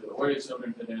 basically, but where do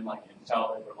children fit in, like in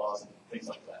child labor laws and things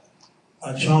like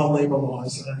that? Child labor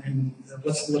laws, and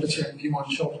what's the libertarian view on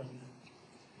children?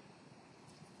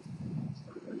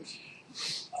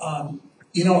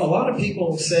 A lot of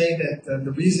people say that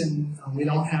the reason we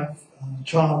don't have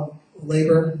child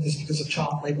labor is because of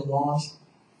child labor laws.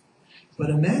 But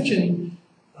imagine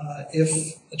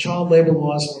if the child labor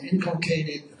laws were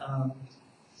inculcated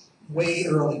way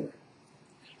earlier,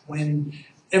 when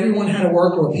everyone had to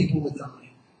work or people would die,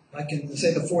 like in,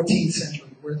 say, the 14th century,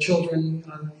 where children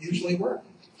usually work.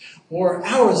 Or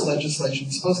hours legislation.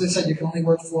 Suppose they said you can only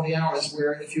work 40 hours,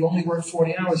 where if you only worked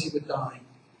 40 hours, you would die.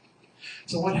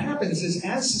 So what happens is,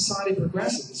 as society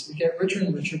progresses, we get richer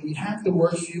and richer, we have to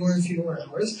work fewer and fewer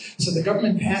hours. So the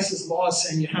government passes laws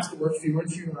saying you have to work fewer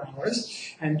and fewer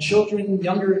hours, and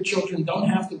younger children don't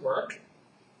have to work.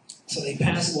 So they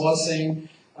pass laws saying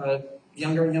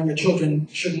younger and younger children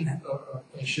should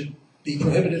be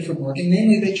prohibited from working.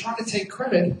 Namely, they try to take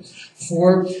credit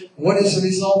for what is a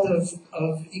result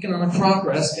of economic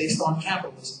progress based on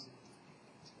capitalism.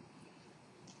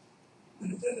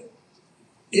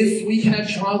 If we had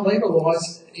child labor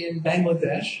laws in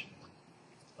Bangladesh,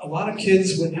 a lot of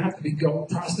kids would have to become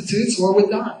prostitutes or would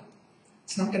die.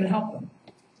 It's not going to help them.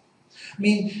 I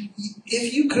mean,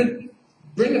 if you could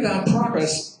bring about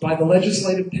progress by the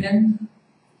legislative pen,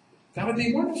 that would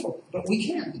be wonderful, but we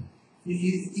can't.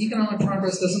 Economic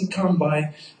progress doesn't come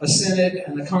by a Senate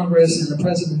and a Congress and a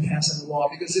president passing a law,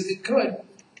 because if it could,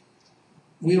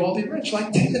 we'd all be rich.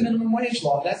 Like, take the minimum wage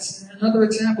law. That's another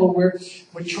example where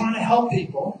we're trying to help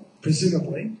people,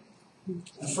 presumably. In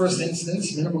the first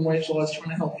instance, minimum wage law is trying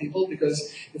to help people,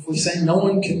 because if we say no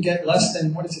one can get less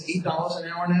than, $8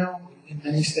 an hour now in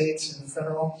many states and the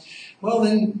federal, well,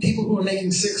 then people who are making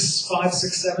 $6, $5,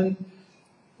 $6, $7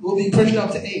 will be pushed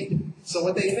up to $8. So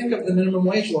what they think of the minimum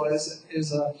wage law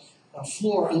is a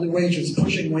floor under wages,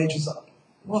 pushing wages up.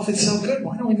 Well, if it's so good,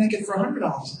 why don't we make it for $100 an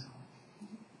hour?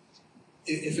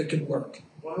 If it could work.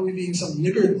 Why are we being so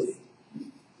niggardly,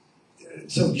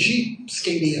 so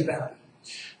cheapskatey about it?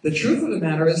 The truth of the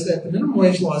matter is that the minimum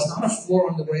wage law is not a floor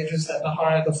on the wages, that the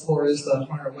higher the floor is, the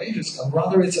higher wages come.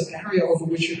 Rather, it's a barrier over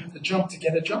which you have to jump to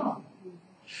get a job.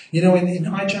 You know, in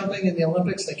high jumping in the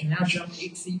Olympics, they can now jump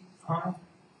 8 feet high.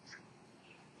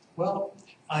 Well,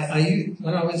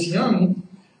 when I was young,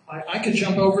 I could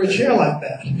jump over a chair like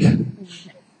that.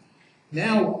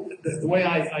 Now, the way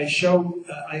I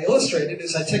illustrate it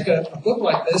is I take a book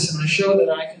like this and I show that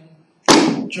I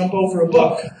can jump over a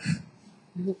book.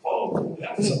 Oh,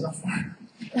 that was a rough one.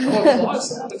 Oh, applause,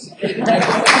 that was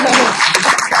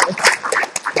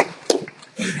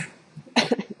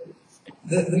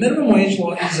The minimum wage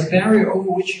law is a barrier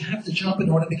over which you have to jump in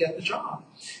order to get the job.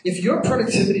 If your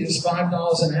productivity is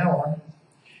 $5 an hour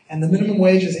and the minimum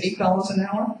wage is $8 an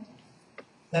hour,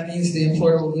 that means the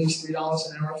employer will lose $3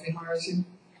 an hour if he hires you.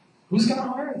 Who's going to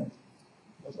hire you?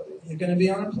 You're going to be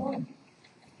unemployed.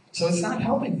 So it's not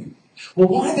helping you. Well,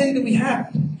 why then do we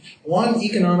have it? One,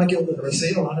 economic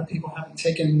illiteracy. A lot of people haven't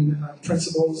taken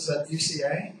principles at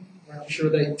UCA, where I'm sure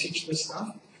they teach this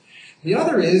stuff. The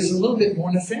other is a little bit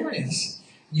more nefarious.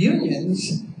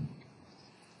 Unions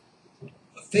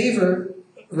favor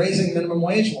raising minimum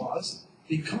wage laws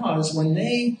because when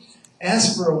they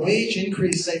ask for a wage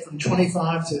increase, say from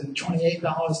 $25 to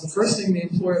 $28, the first thing the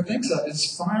employer thinks of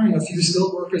is firing a few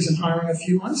skilled workers and hiring a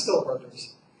few unskilled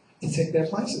workers to take their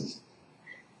places.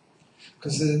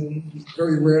 Because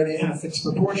very rarely you have fixed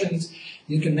proportions.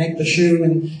 You can make the shoe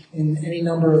in any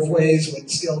number of ways with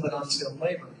skilled and unskilled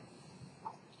labor.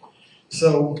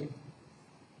 So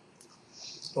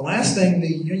the last thing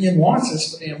the union wants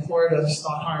is for the employer to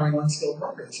start hiring unskilled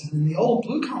workers. And in the old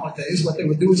blue-collar days, what they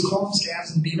would do is call them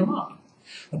scabs and beat them up.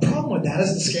 The problem with that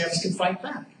is the scabs can fight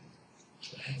back.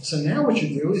 So now what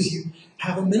you do is you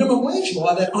have a minimum wage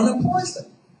law that unemploys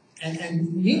them.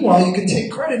 And meanwhile, you can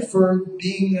take credit for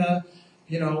being,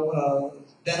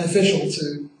 beneficial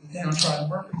to downtrodden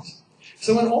workers.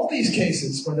 So in all these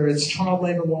cases, whether it's child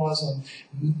labor laws or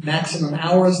maximum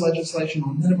hours legislation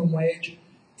or minimum wage,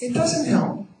 it doesn't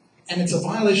help. And it's a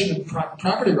violation of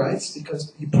property rights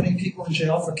because you're putting people in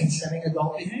jail for consenting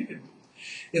adult behavior.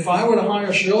 If I were to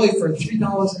hire Shirley for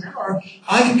 $3 an hour,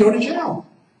 I could go to jail.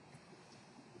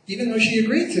 Even though she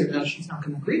agreed to. Now, she's not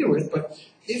going to agree to it, but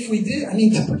if we did,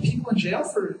 to put people in jail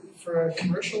for a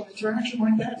commercial interaction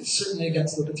like that is certainly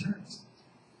against libertarianism.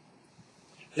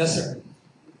 Yes, sir.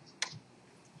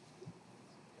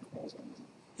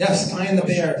 Yes, I and the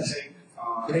Bears.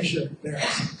 Glacier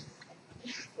Bears.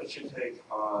 What's your take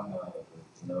on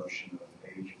the notion of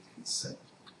age of consent?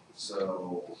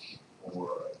 So,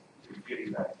 or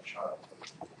getting back to child,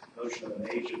 notion of an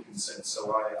age of consent.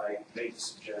 So I make the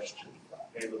suggestion,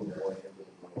 hey little boy, hey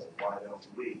little girl, why don't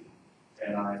we?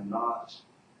 And I'm not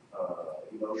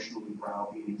emotionally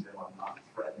browbeating them, I'm not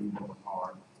threatening them with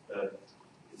harm, but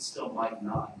it still might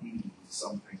not be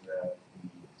something that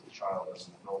the child as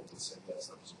an adult would say, yes,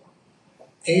 that was one.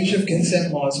 age of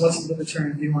consent laws, what's the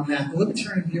libertarian view on that? The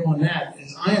libertarian view on that,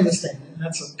 as I understand it, and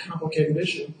that's a complicated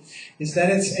issue, is that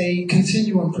it's a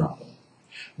continuum problem.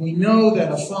 We know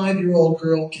that a 5-year-old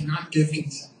girl cannot give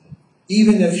consent,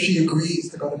 even if she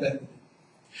agrees to go to bed with him.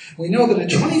 We know that a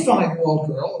 25-year-old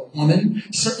girl, a woman,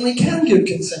 certainly can give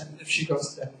consent if she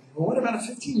goes to bed with him. But what about a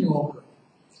 15-year-old girl?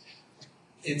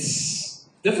 It's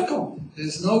difficult.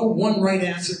 There's no one right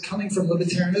answer coming from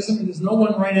libertarianism, and there's no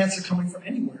one right answer coming from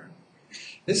anywhere.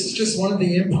 This is just one of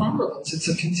the imponderables. It's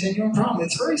a continuum problem.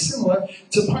 It's very similar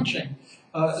to punching.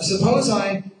 Suppose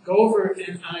I go over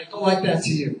and I go like that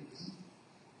to you.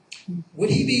 Would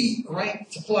he be right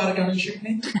to pull out a gun and shoot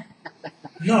me?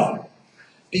 No.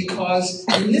 Because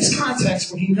in this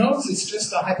context, when he knows it's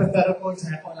just a hypothetical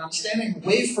example, and I'm standing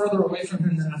way further away from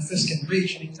him than a fist can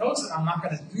reach, and he knows that I'm not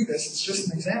going to do this, it's just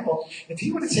an example, if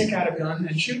he were to take out a gun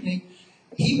and shoot me,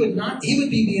 he would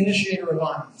be the initiator of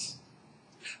violence.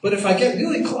 But if I get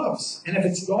really close, and if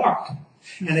it's dark,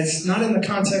 and it's not in the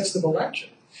context of a lecture,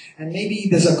 and maybe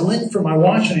there's a glint from my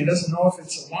watch and he doesn't know if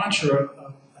it's a watch or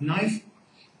a knife,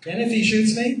 then if he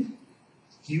shoots me,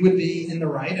 he would be in the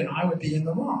right and I would be in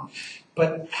the wrong.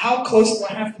 But how close do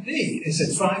I have to be? Is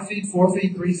it 5 feet, 4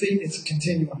 feet, 3 feet? It's a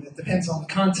continuum. It depends on the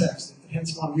context. It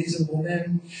depends on reasonable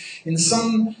men. In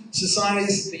some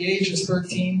societies, the age is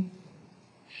 13.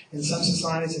 In some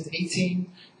societies, it's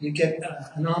 18. You get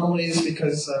anomalies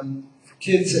because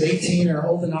kids at 18 are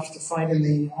old enough to fight in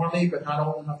the army, but not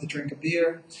old enough to drink a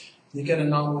beer. You get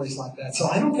anomalies like that. So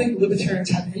I don't think libertarians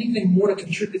have anything more to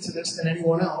contribute to this than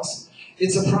anyone else.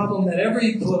 It's a problem that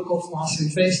every political philosophy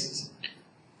faces.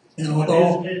 And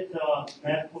although isn't it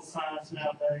medical science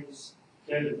nowadays,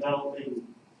 they're developing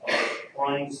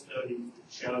brain studies that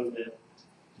show that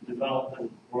developing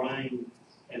brain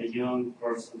in a young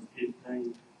person,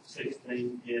 15,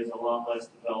 16, is a lot less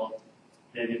developed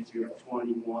than if you're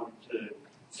 21 or 2.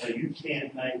 So you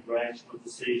can't make rational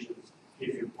decisions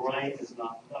if your brain is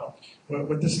not developed.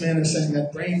 What this man is saying,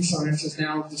 that brain science is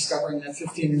now discovering that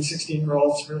 15 and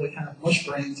 16-year-olds really have mush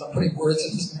brains. I'm putting words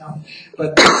in his mouth,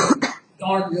 but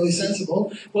aren't really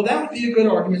sensible. Well, that would be a good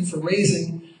argument for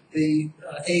raising the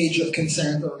age of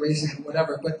consent or raising it,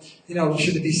 whatever. But,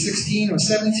 should it be 16 or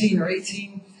 17 or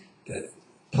 18? The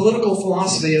political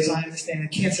philosophy, as I understand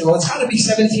it, can't say, well, it's got to be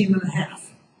 17 and a half.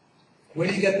 Where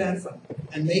do you get that from?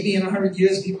 And maybe in 100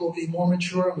 years, people will be more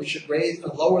mature and we should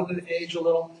lower the age a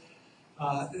little.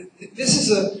 This is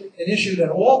an issue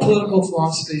that all political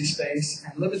philosophies face,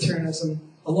 and libertarianism,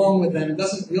 along with them, it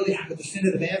doesn't really have a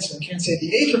definitive answer. And can't say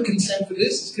the age of consent for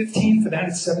this is 15, for that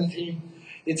it's 17.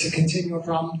 It's a continuum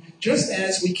problem. Just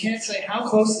as we can't say how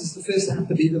close does the fist have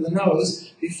to be to the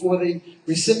nose before the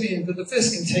recipient of the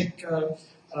fist can take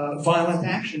violent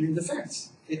action in defense.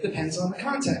 It depends on the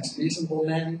context. Reasonable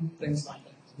men, things like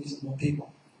that. Reasonable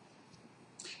people.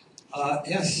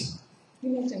 Yes? You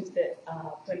mentioned that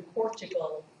when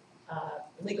Portugal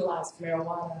legalized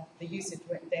marijuana, the usage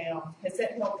went down. Has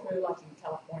that held true like in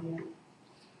California?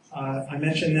 I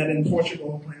mentioned that in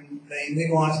Portugal, when they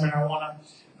legalized marijuana,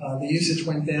 the usage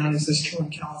went down. Is this true in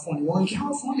California? Well, in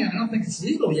California, I don't think it's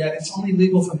legal yet. It's only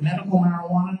legal for medical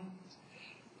marijuana.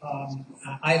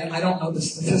 I don't know the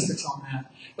statistics on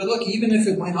that. But look, even if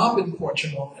it went up in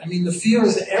Portugal, I mean, the fear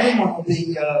is that everyone will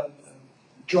be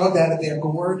drugged out of their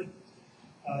gourd.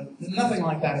 Nothing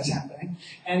like that is happening.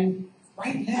 And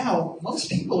right now, most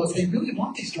people, if they really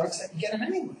want these drugs, they can get them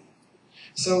anyway.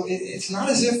 So it's not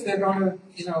as if they're going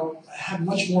to, have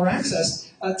much more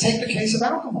access. Take the case of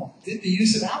alcohol. Did the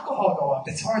use of alcohol go up?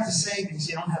 It's hard to say because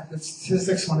you don't have the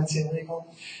statistics when it's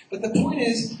illegal. But the point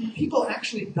is, people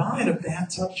actually died of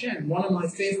bathtub gin. One of my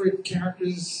favorite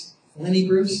characters, Lenny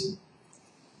Bruce,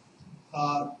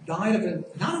 died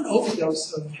of not an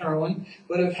overdose of heroin,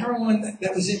 but of heroin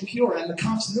that was impure, and the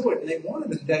cops knew it, and they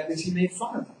wanted him dead because he made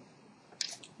fun of them.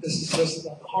 This is just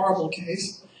a horrible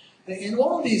case. In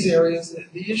all of these areas,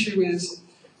 the issue is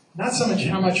not so much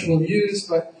how much we'll use,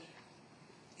 but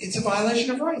it's a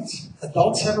violation of rights.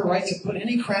 Adults have a right to put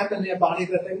any crap in their body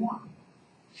that they want.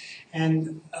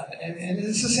 And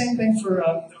it's the same thing for,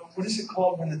 what is it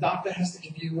called when the doctor has to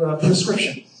give you a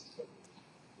prescription?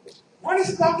 Why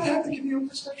does the doctor have to give you a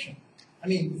prescription? I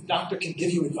mean, the doctor can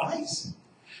give you advice.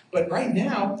 But right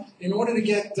now, in order to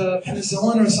get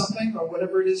penicillin or something, or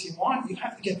whatever it is you want, you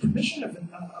have to get permission of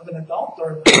an adult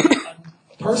or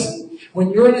a person.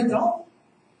 When you're an adult,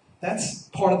 that's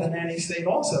part of the nanny state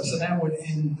also. So that would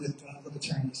end with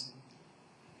libertarianism.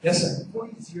 Yes, sir? What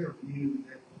is your view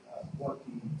that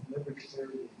working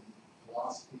libertarian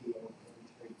philosophy or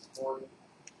libertarian support,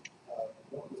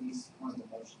 what would be one of the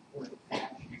most important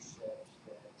actions that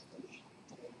they should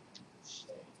take in the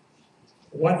state?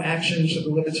 what action should the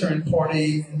Libertarian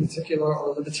Party in particular,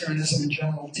 or Libertarianism in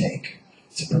general, take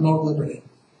to promote liberty?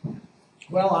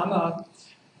 Well, I'm a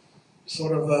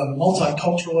sort of a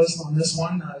multiculturalist on this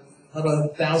one. Let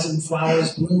 1,000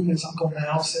 flowers bloom, as Uncle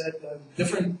Mao said.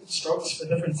 Different strokes for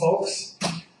different folks.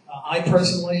 I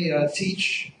personally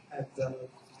teach at, I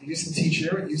used to teach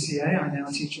here at UCA. I now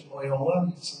teach at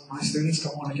Loyola. Some of my students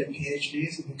go on to get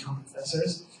PhDs and become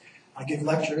professors. I give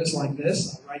lectures like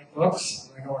this. I write books.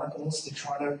 I write articles to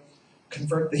try to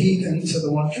convert the heathen to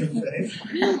the one true faith.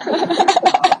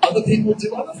 Other people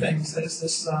do other things. There's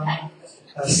this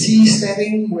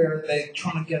seasteading where they're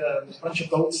trying to get a bunch of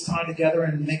boats tied together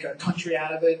and make a country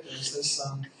out of it. There's this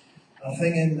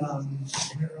thing in,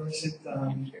 where is it?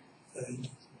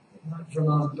 Not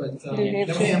Vermont, but New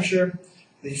Hampshire.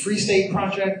 The Free State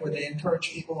Project, where they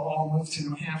encourage people to all move to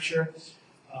New Hampshire.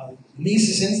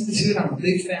 Mises Institute, I'm a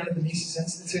big fan of the Mises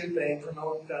Institute. They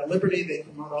promote liberty, they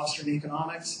promote Austrian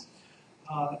economics.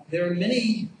 There are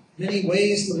many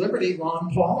ways to liberty,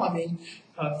 Ron Paul. I mean,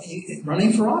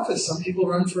 running for office. Some people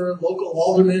run for local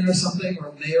alderman or something,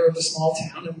 or mayor of a small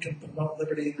town, and can promote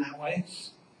liberty in that way.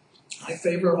 I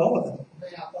favor all of them.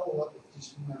 May I follow up with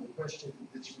just another question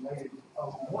that's related?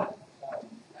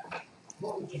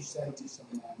 What would you say to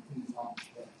someone who's on the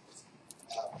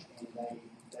fence and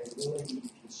they really need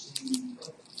to see the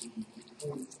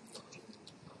importance of the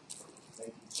they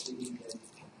can see that it's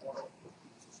important to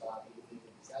society, that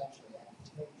it's actually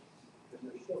advantageous, but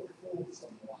they're still pulled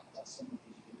somewhat by some of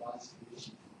these divisive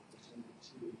issues presented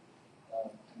to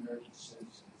American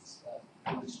citizens,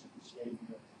 for instance, gay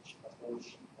marriage,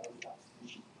 abortion, those types of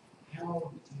issues.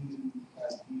 How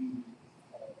do you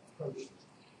approach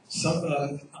this?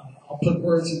 I'll put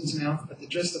words in his mouth, but the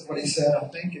gist of what he said, I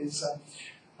think, is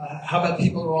how about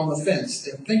people who are on the fence?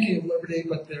 They're thinking of liberty,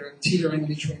 but they're teetering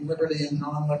between liberty and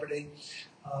non-liberty,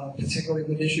 particularly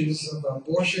with issues of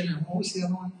abortion, and what was the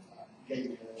other one?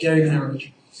 Gay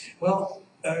marriage. Well,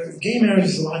 gay marriage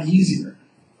is a lot easier.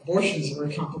 Abortion is a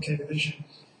very complicated issue.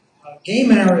 Gay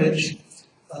marriage,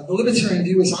 the libertarian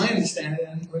view, as I understand it,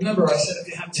 and remember I said if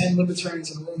you have 10 libertarians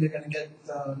in a room, you're going to get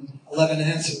 11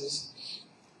 answers.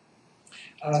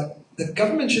 The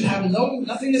government should have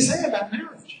nothing to say about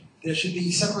marriage. There should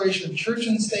be separation of church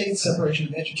and state, separation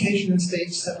of education and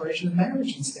state, separation of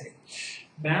marriage and state.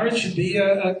 Marriage should be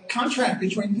a contract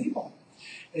between people.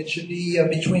 It should be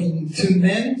between two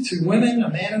men, two women, a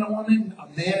man and a woman, a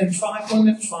man and 5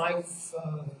 women,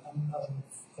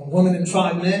 a woman and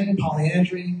 5 men,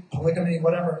 polyandry, polygamy,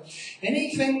 whatever.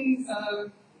 Anything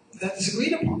that's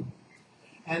agreed upon.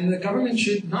 And the government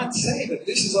should not say that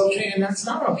this is okay and that's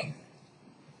not okay.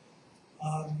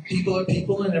 People are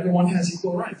people and everyone has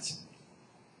equal rights.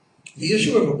 The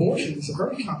issue of abortion is a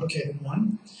very complicated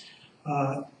one.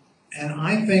 And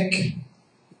I think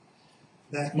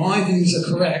that my views are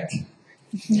correct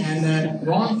and that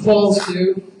Ron Paul's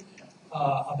view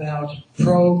about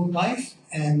pro-life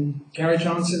and Gary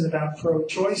Johnson about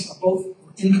pro-choice are both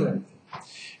incorrect.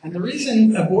 And the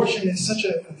reason abortion is such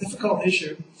a difficult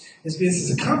issue is because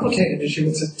it's a complicated issue.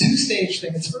 It's a 2-stage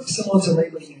thing. It's very similar to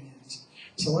labor unions.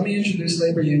 So let me introduce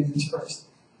labor unions first.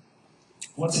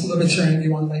 What's the libertarian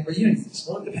view on labor unions?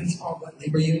 Well, it depends upon what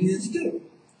labor unions do.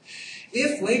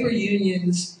 If labor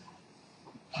unions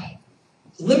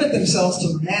limit themselves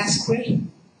to mass quit,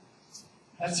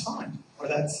 that's fine, or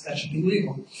that should be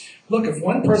legal. Look, if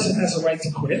one person has a right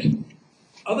to quit,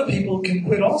 other people can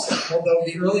quit also, although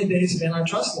the early days of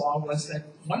antitrust law was that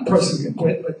one person could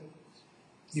quit, but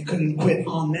you couldn't quit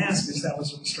en masse because that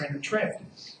was a restraint of trade.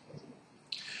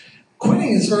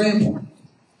 Quitting is very important.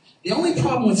 The only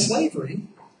problem with slavery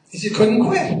is you couldn't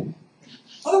quit.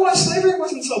 Otherwise, slavery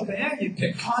wasn't so bad. You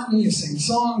pick cotton, you sing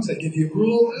songs, they give you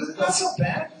rules. Not so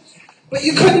bad. But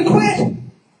you couldn't quit.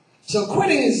 So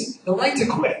quitting is the right to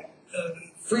quit.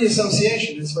 Free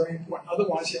association is very important.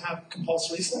 Otherwise, you have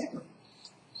compulsory slavery.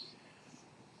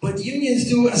 But unions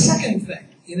do a second thing,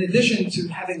 in addition to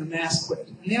having a mass quit.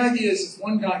 And the idea is if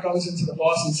one guy goes into the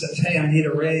boss and says, hey, I need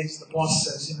a raise, the boss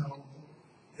says,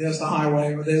 there's the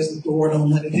highway, or there's the door, don't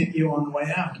let it hit you on the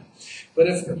way out. But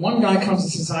if one guy comes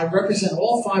and says, I represent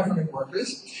all 500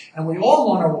 workers, and we all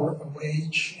want a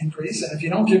wage increase, and if you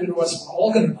don't give it to us, we're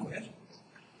all going to quit.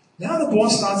 Now the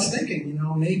boss starts thinking,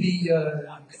 maybe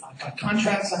I've got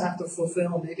contracts I have to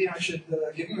fulfill, maybe I should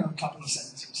give them a couple of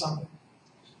cents or something.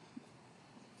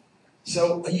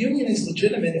 So a union is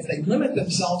legitimate if they limit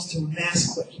themselves to a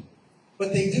mass quit.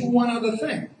 But they do one other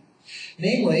thing.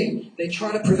 Namely, they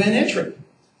try to prevent entry.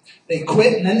 They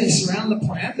quit, and then they surround the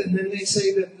plant, and then they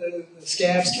say that the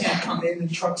scabs can't come in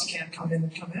and trucks can't come in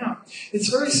and come out. It's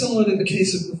very similar to the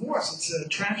case of divorce. It's a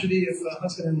tragedy if a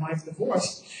husband and wife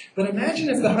divorce. But imagine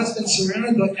if the husband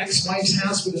surrounded the ex-wife's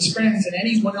house with his friends and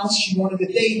anyone else she wanted to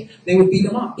date, they would beat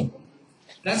him up.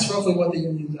 That's roughly what the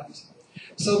union does.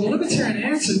 So the libertarian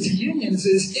answer to unions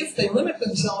is if they limit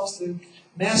themselves to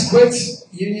mass quits,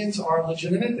 unions are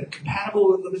legitimate, they're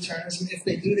compatible with libertarianism. If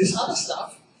they do this other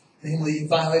stuff, namely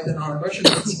violate the non-aggression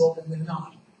principle, then they're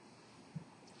not.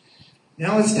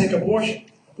 Now let's take abortion.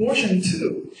 Abortion,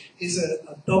 too, is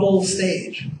a double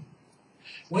stage.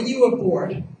 When you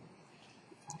abort,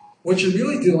 what you're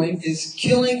really doing is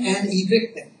killing and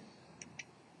evicting.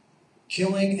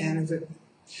 Killing and evicting.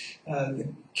 The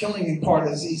killing in part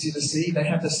is easy to see. They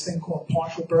have this thing called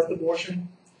partial birth abortion.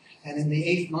 And in the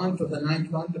 8th month or the 9th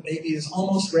month, the baby is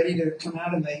almost ready to come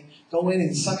out, and they go in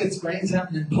and suck its brains out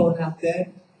and then pull it out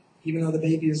dead, even though the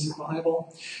baby is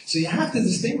viable. So you have to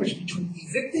distinguish between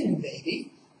evicting a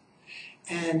baby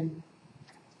and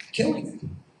killing it.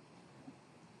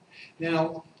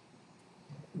 Now,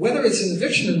 whether it's an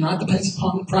eviction or not depends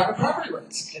upon the private property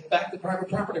rights. Get back to private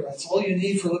property rights. All you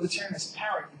need for libertarian is a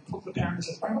parrot. You poke the parrot and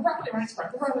says, private property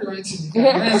rights, and you've got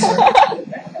your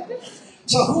answer.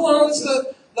 So who owns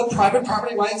the private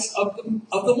property rights of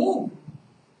the womb?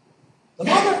 The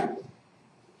mother.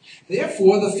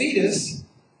 Therefore, the fetus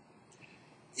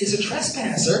is a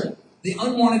trespasser. The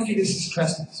unwanted fetus is a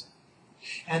trespasser.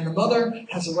 And the mother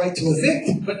has a right to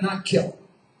evict, but not kill.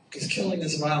 Because killing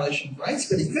is a violation of rights,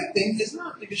 but evicting is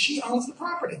not, because she owns the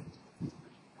property.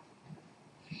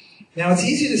 Now, it's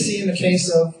easy to see in the case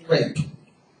of rape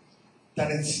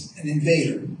that it's an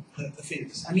invader, the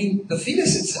fetus. I mean, the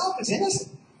fetus itself is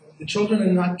innocent. The children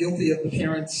are not guilty of the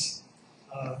parents'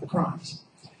 crimes.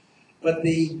 But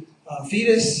the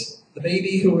fetus, the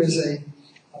baby who is a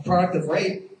product of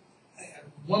rape,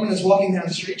 a woman is walking down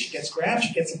the street, she gets grabbed,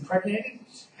 she gets impregnated,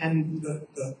 and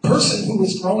the person who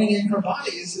is growing in her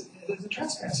body is a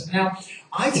trespasser. Now,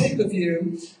 I take the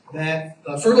view that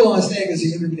a fertilized egg is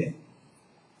a human being.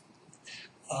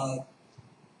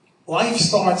 Life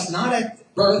starts not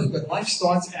at birth, but life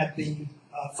starts at the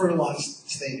fertilized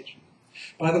stage.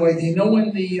 By the way, do you know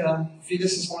when the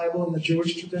fetus is viable in the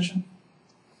Jewish tradition?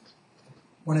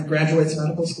 When it graduates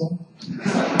medical school?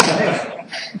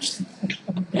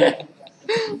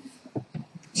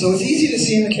 So it's easy to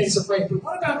see in the case of rape, but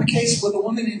what about the case where the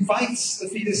woman invites the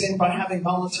fetus in by having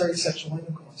voluntary sexual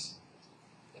intercourse?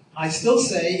 I still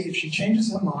say, if she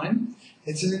changes her mind,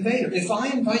 it's an invader. If I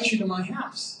invite you to my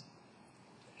house,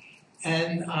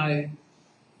 and I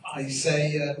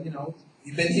say,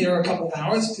 you've been here a couple of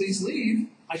hours, please leave.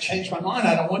 I change my mind,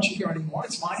 I don't want you here anymore,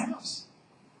 it's my house.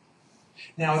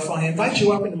 Now, if I invite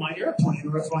you up into my airplane,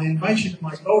 or if I invite you to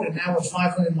my boat and now we're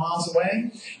 500 miles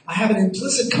away, I have an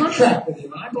implicit contract with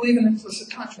you, and I believe in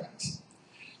implicit contracts.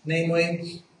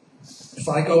 Namely, if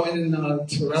I go in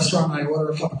to a restaurant and I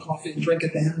order a cup of coffee and drink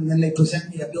it down, and then they present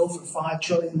me a bill for $5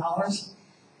 trillion,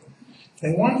 if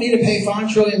they want me to pay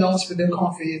 $5 trillion for their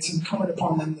coffee, it's incumbent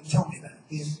upon them to tell me that.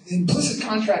 The implicit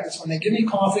contract is when they give me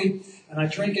coffee and I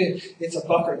drink it, it's $1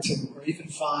 or $2 or even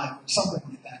 $5 or something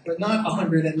like that, but not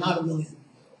 100 and not 1,000,000.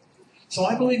 So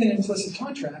I believe in implicit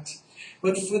contracts,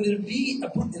 but for there to be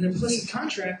an implicit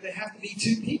contract, there have to be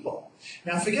two people.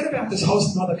 Now forget about this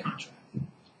host-mother contract.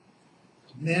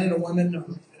 A man and a woman, the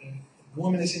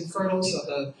woman is infertile,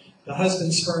 so the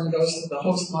husband's sperm goes to the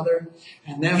host mother,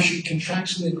 and now she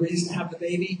contractually agrees to have the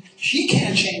baby. She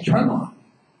can't change her mind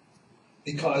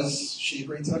because she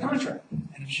agreed to the contract.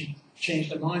 And if she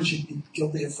changed her mind, she'd be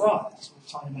guilty of fraud. That's what we were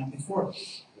talking about before.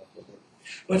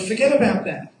 But forget about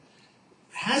that.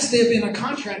 Has there been a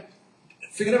contract,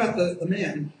 forget about the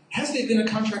man, has there been a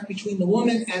contract between the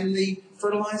woman and the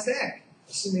fertilized egg?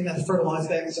 Assuming that the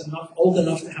fertilized egg is old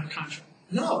enough to have a contract.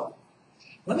 No.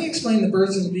 Let me explain the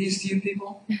birds and the bees to you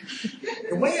people.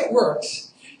 The way it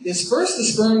works is first the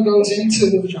sperm goes into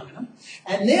the vagina,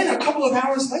 and then a couple of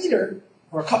hours later,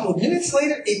 or a couple of minutes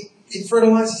later, it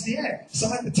fertilizes the egg.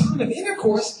 So at the time of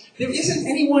intercourse, there isn't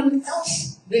anyone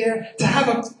else there to have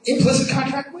an implicit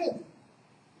contract with.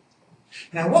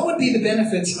 Now, what would be the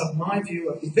benefits of my view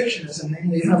of evictionism?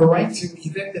 Namely, you have a right to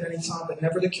evict at any time, but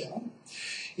never to kill.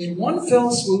 In one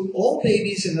fell swoop, all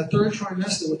babies in the 3rd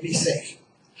trimester would be safe.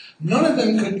 None of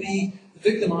them could be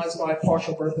victimized by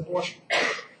partial birth abortion,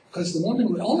 because the woman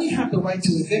would only have the right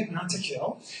to evict, not to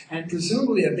kill, and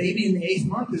presumably a baby in the 8th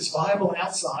month is viable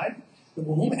outside the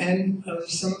womb, and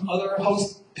some other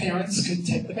host parents could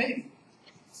take the baby.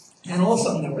 And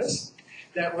also notice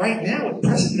that right now, with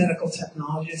present medical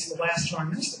technology, it's the last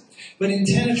trimester. But in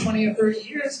 10 or 20 or 30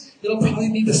 years, it'll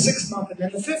probably be the 6th month and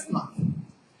then the 5th month.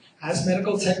 as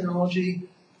medical technology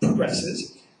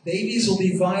progresses, babies will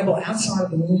be viable outside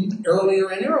of the womb earlier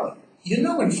and earlier. You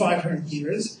know, in 500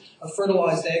 years, a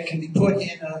fertilized egg can be put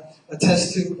in a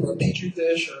test tube or a petri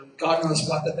dish or God knows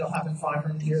what that they'll have in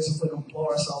 500 years if we don't blow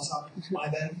ourselves up by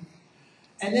then.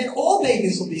 And then all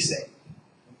babies will be saved.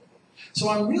 So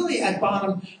I'm really, at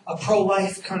bottom, a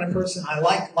pro-life kind of person. I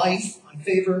like life. I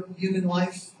favor human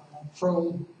life. I'm a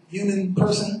pro-human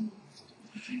person.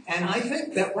 And I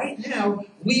think that right now,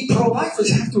 we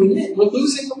pro-lifers have to admit we're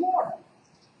losing the war.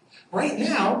 Right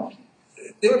now,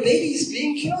 there are babies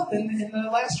being killed in the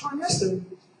last trimester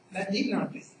that need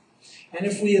not be. And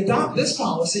if we adopt this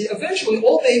policy, eventually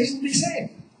all babies will be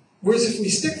saved. Whereas if we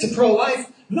stick to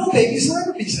pro-life, no babies will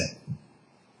ever be saved.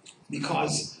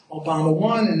 Because Obama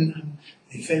won, and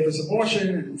he favors abortion,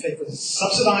 and favors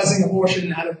subsidizing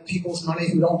abortion out of people's money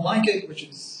who don't like it, which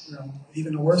is, you know,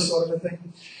 even a worse sort of a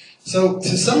thing. So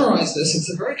to summarize this, it's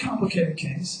a very complicated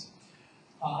case.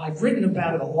 I've written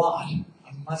about it a lot.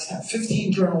 I must have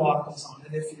 15 journal articles on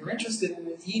it. If you're interested in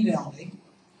it, email me.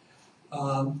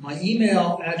 My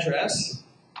email address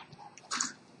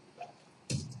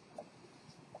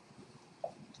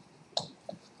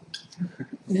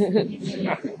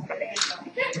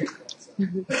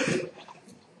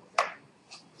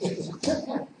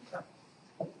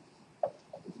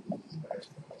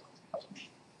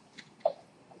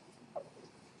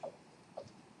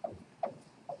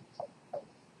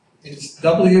it's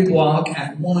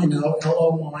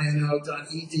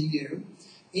wblog@loyno.edu.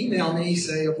 Email me,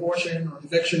 say abortion or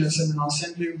evictionism, and I'll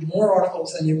send you more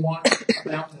articles than you want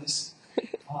about this.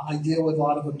 I deal with a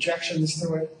lot of objections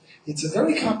to it. It's a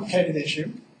very complicated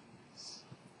issue,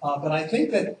 but I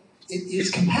think that it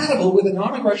is compatible with the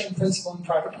non-aggression principle in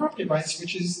private property rights,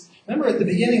 which is, remember at the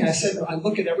beginning I said that I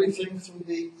look at everything through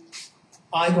the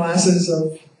eyeglasses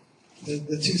of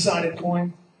the two-sided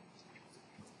coin,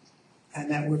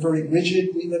 and that we're very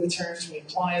rigid, we libertarians, we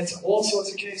apply it to all sorts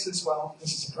of cases. Well,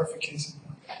 this is a perfect case.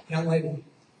 Young lady.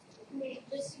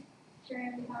 Just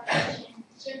during the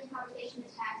conversation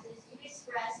with taxes, you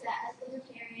expressed that as a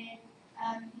libertarian,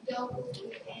 you don't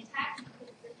believe in taxes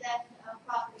because it's the theft of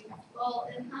property. Well,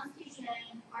 in the Constitution,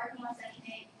 Article 1, Section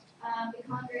 8, the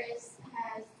Congress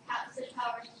has such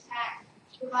powers to tax,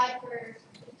 provide for,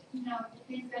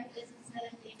 defense mechanisms and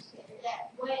other things to pay their debt.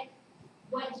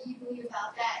 What do you believe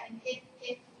about that? And if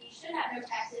we should have no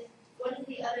taxes, what is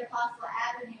the other possible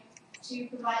avenue to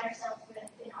provide ourselves with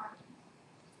in our?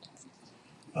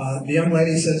 The young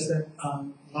lady says that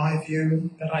my view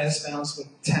that I espouse with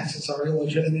taxes are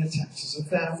illegitimate, taxes are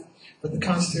theft, but the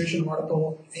Constitution,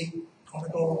 Article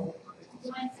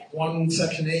 1,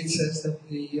 Section 8 says that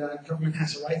the government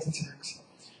has a right to tax.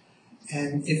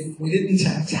 And if we didn't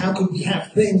tax, how could we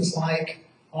have things like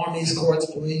armies, courts,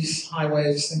 police,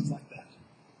 highways, things like that?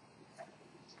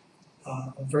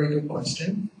 A very good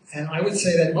question. And I would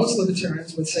say that most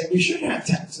libertarians would say we should have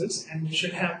taxes, and we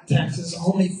should have taxes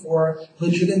only for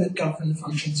legitimate government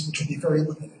functions, which would be very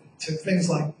limited to things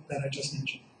like that I just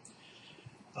mentioned.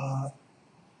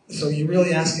 So you're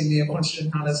really asking me a question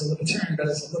not as a libertarian, but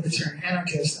as a libertarian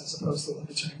anarchist as opposed to a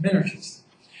libertarian minarchist.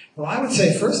 Well, I would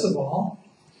say, first of all,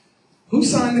 who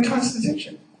signed the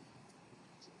Constitution?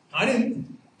 I didn't.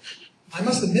 I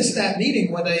must have missed that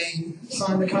meeting where they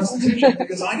signed the Constitution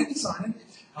because I didn't sign it.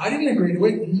 I didn't agree to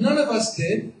it. None of us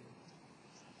did.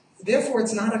 Therefore,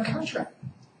 it's not a contract.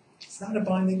 It's not a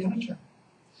binding contract.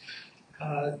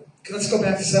 Let's go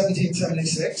back to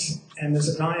 1776, and there's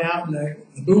a guy out in the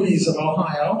boonies of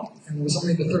Ohio, and it was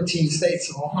only the 13 states,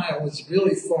 so Ohio was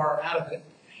really far out of it.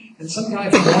 And some guy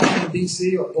from Washington,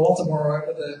 D.C., or Baltimore, or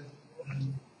wherever the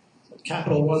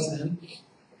capital was then,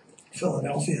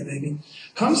 Philadelphia maybe,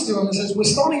 comes to him and says, we're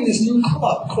starting this new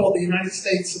club called the United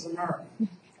States of America.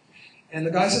 And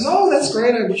the guy says, oh, that's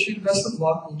great, I wish you the best of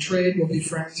luck, we'll trade, we'll be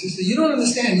friends. He says, you don't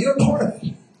understand, you're part of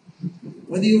it,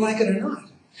 whether you like it or not.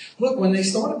 Look, when they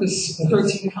started this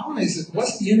 13 colonies, it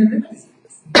wasn't unanimity.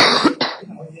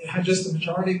 You had just the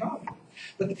majority vote.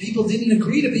 But the people didn't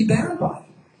agree to be bound by it.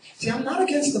 See, I'm not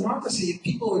against democracy if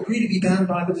people agree to be bound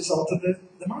by the result of the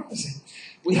democracy.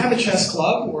 We have a chess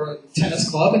club or a tennis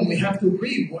club, and we have to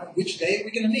agree which day are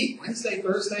we going to meet. Wednesday,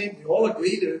 Thursday, we all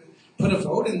agree to put a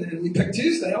vote, and then we pick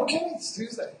Tuesday. Okay, it's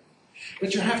Tuesday.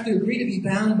 But you have to agree to be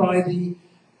bound by the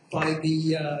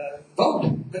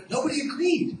vote. But nobody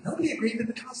agreed. Nobody agreed to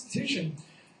the Constitution.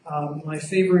 My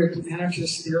favorite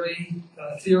anarchist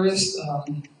theorist,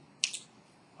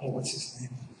 what's his name?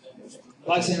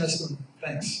 Lysander Spooner.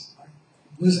 Thanks. I'm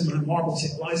losing my marbles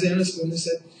here. Lysander Spooner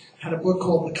had a book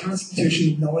called The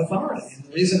Constitution of No Authority. And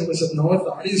the reason it was of no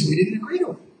authority is we didn't agree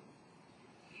to it.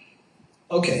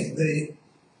 Okay,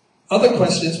 other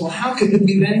question is, well, how could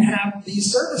we then have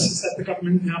these services that the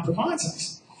government now provides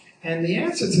us? And the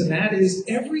answer to that is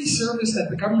every service that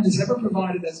the government has ever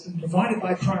provided that's been provided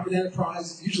by private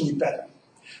enterprise is usually better.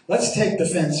 Let's take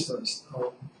defense first,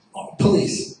 or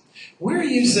police. Where are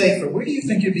you safer? Where do you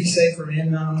think you'd be safer,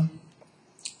 in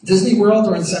Disney World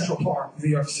or in Central Park, New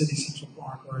York City Central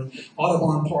Park, or in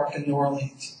Audubon Park in New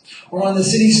Orleans, or on the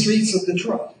city streets of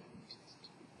Detroit?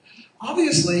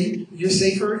 Obviously, you're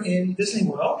safer in Disney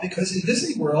World, because in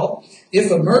Disney World,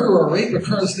 if a murder or rape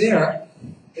occurs there,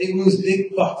 they lose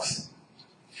big bucks.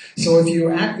 So if you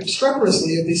act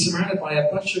obstreperously, you'll be surrounded by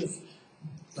a bunch of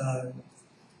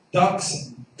ducks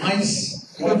and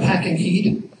mice, packing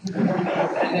heat,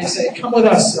 and they say, "Come with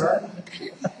us, sir."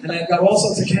 And they've got all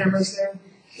sorts of cameras there.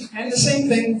 And the same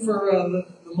thing for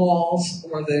the malls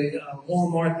or the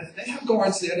Walmart. They have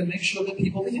guards there to make sure that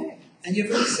people behave, and you're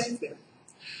very safe there.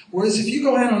 Whereas if you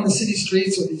go out on the city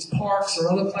streets or these parks or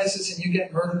other places and you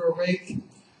get murdered or raped,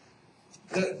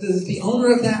 does the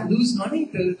owner of that lose money?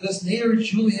 Does Mayor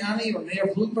Giuliani or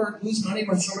Mayor Bloomberg lose money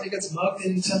when somebody gets mugged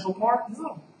in Central Park?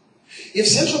 No. If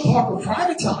Central Park were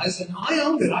privatized and I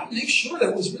owned it, I'd make sure that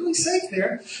it was really safe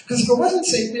there, because if it wasn't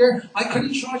safe there, I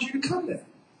couldn't charge you to come there.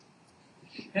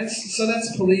 And so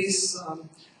that's police.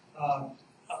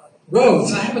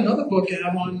 Roads. I have another book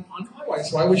out on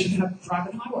highways, why we should have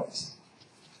private highways.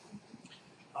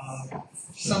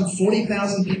 Some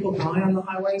 40,000 people die on the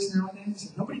highways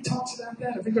nowadays. Nobody talks about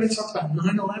that. Everybody talks about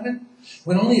 9/11,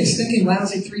 when only a stinking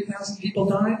lousy 3,000 people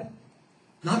died.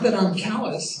 Not that I'm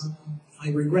callous. I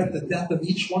regret the death of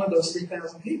each one of those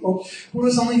 3,000 people. It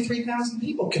was only 3,000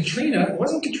 people. Katrina, it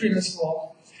wasn't Katrina's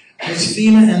fault. It was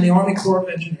FEMA and the Army Corps of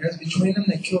Engineers. Between them,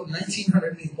 they killed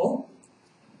 1,900 people.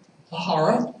 A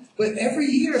horror. But every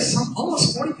year,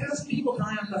 almost 40,000 people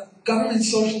die on the government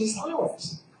socialist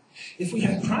highways. If we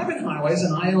had private highways,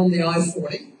 and I own the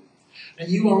I-40, and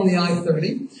you own the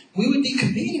I-30, we would be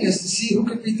competing as to see who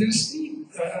could reduce speed,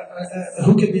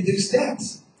 who could reduce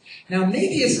deaths. Now,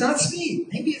 maybe it's not speed.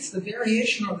 Maybe it's the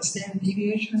variation or the standard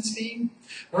deviation in speed.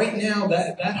 Right now,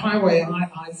 that highway,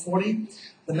 I-40,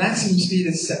 the maximum speed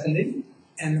is 70,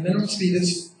 and the minimum speed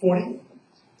is 40.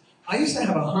 I used to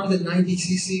have a Honda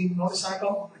 90cc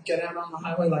motorcycle. I'd get out on the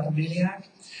highway like a maniac.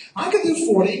 I could do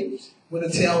 40 with a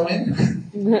tailwind,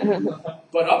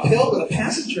 but uphill with a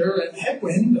passenger and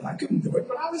headwind, I couldn't do it.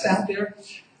 But I was out there,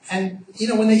 and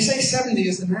when they say 70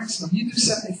 is the maximum, you do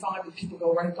 75 and people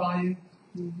go right by you.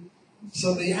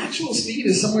 So the actual speed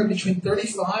is somewhere between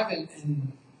 35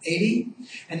 and 80,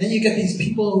 and then you get these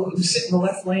people who sit in the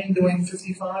left lane doing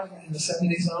 55 in the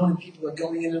 70 zone, and people are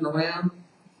going in and around.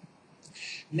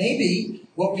 Maybe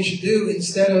what we should do,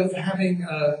 instead of having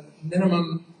a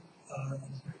minimum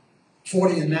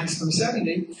 40 and maximum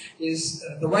 70, is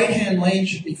the right-hand lane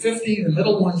should be 50, the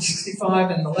middle one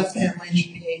 65, and the left-hand lane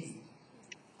should be 80.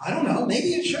 I don't know,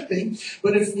 maybe it should be.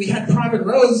 But if we had private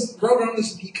roads, road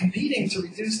owners would be competing to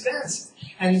reduce deaths.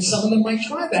 And some of them might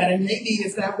try that, and maybe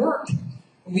if that worked,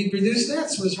 we'd reduce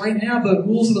deaths. Whereas right now, the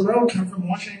rules of the road come from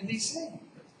Washington, D.C.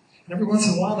 And every once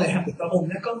in a while, they have the double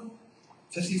nickel,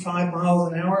 55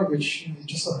 miles an hour, which you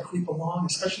just sort of creep along,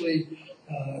 especially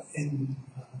in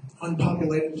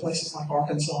unpopulated places like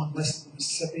Arkansas and west of the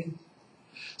Mississippi.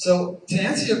 So to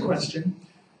answer your question,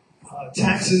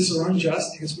 taxes are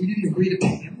unjust because we didn't agree to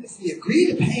pay him. If we agree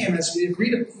to pay him, as we agree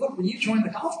to, look, when you join the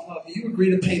golf club, you agree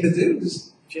to pay the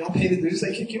dues. If you don't pay the dues,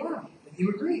 they kick you out. And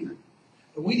you agree.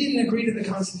 But we didn't agree to the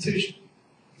Constitution.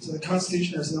 So the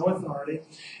Constitution has no authority.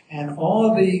 And all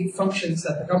of the functions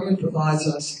that the government provides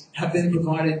us have been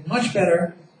provided much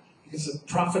better because of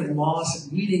profit and loss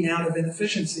and weeding out of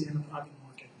inefficiency in the private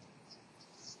market.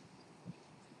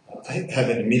 I have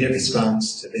an immediate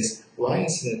response to this. Why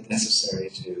is it necessary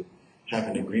to have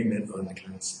an agreement on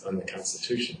the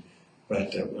Constitution,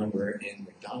 but when we're in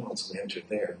McDonald's, we enter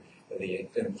there, the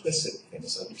implicit thing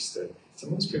is understood. So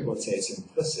most people would say it's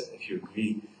implicit. If you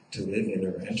agree to live in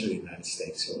or enter the United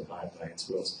States, you'll abide by its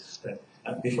rules. But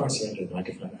before I surrender the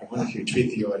microphone, I wonder if you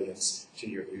treat the audience to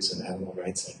your views on animal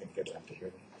rights. I think they'd like to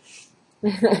hear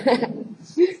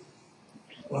that.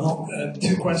 Well,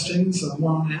 two questions,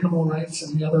 one on animal rights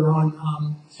and the other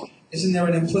on, isn't there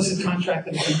an implicit contract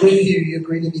that if you live here, you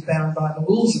agree to be bound by the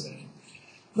rules of it?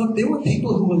 Look, there were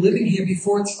people who were living here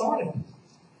before it started.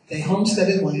 They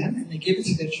homesteaded land, and they gave it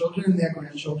to their children and their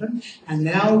grandchildren, and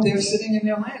now they're sitting in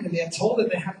their land, and they're told that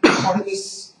they have to be part of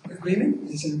this agreement.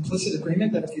 It's an implicit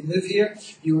agreement that if you live here,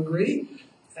 you agree.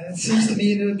 And it seems to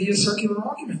me to be a circular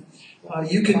argument.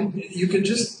 You could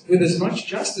just, with as much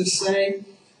justice, say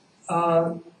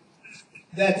that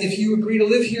if you agree to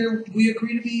live here, we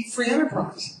agree to be free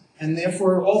enterprise. And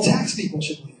therefore, all tax people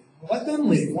should leave. Let them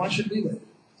leave. Why should we leave?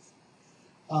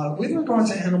 With regard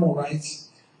to animal rights,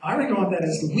 I regard that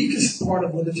as the weakest part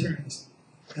of libertarianism.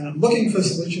 And I'm looking for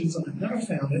solutions, and I've never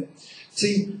found it.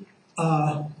 See,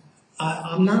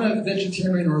 I'm not a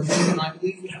vegetarian or a vegan. I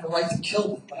believe we have a right to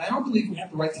kill them, but I don't believe we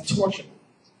have the right to torture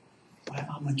them.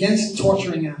 I'm against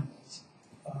torturing animals.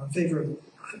 In favor of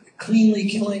cleanly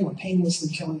killing or painlessly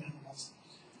killing animals,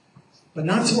 but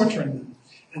not torturing them.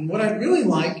 And what I'd really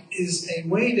like is a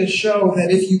way to show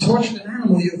that if you tortured an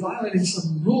animal, you're violating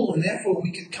some rule, and therefore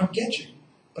we could come get you.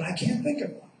 But I can't think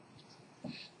of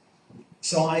one.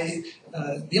 So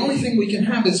the only thing we can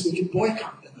have is we can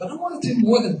boycott them. But I want to do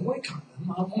more than boycott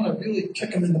them. I want to really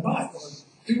kick them in the butt, or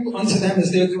do unto them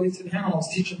as they're doing to the animals,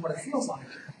 teach them what it feels like.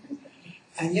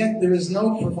 And yet there is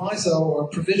no proviso or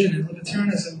provision in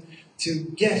libertarianism to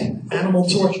get animal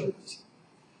torturers.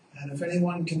 And if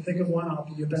anyone can think of one, I'll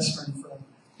be your best friend forever.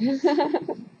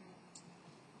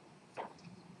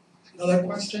 Another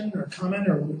question or comment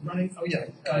or running? Oh yeah,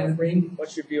 guy in green.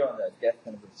 What's your view on the death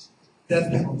penalty?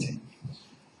 Death penalty.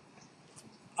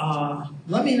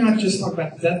 Let me not just talk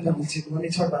about the death penalty, but let me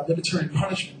talk about libertarian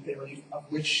punishment theory, of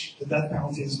which the death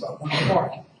penalty is about one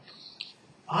part.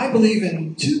 I believe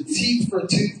in 2 teeth for a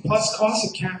tooth plus cost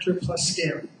of capture plus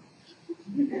scaring.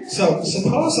 So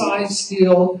suppose I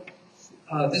steal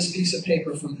this piece of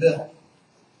paper from Bill.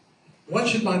 What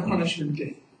should my punishment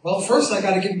be? Well, first I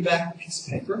got to give him back the piece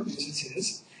of paper because it's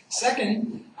his.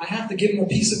 Second, I have to give him a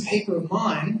piece of paper of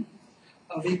mine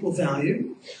of equal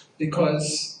value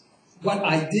because what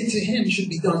I did to him should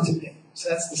be done to me. So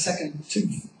that's the second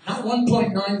tooth. Not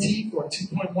 1.9 teeth or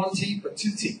 2.1 teeth or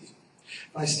 2 teeth.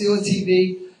 If I steal a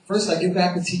TV, first I give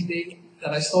back the TV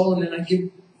that I stole, and then I give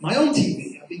my own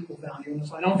TV of equal value. And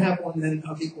if I don't have one, then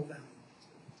of equal value.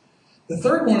 The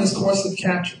third one is cost of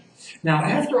capture. Now,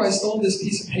 after I stole this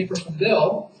piece of paper from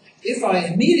Bill, if I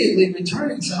immediately return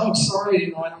it and say, oh,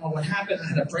 sorry, I don't know what happened, I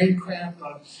had a brain cramp,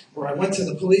 or I went to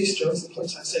the police, Joe's the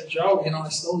police, I said, Joe, I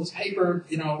stole this paper,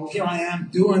 here I am,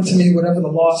 do unto me whatever the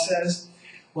law says,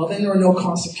 well, then there are no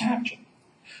costs of capture.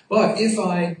 But if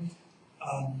I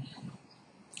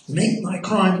make my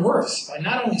crime worse by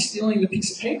not only stealing the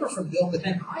piece of paper from Bill, but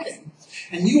then hiding,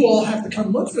 and you all have to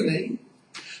come look for me,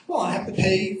 well, I have to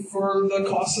pay for the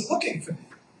cost of looking for me.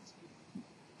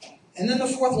 And then the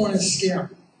fourth one is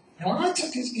scaring. Now, when I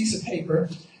took his piece of paper,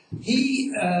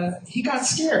 he got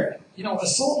scared.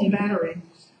 Assault and battery.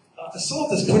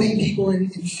 Assault is putting people in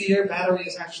fear. Battery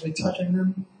is actually touching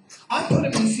them. I put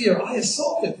him in fear. I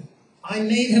assaulted him. I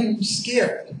made him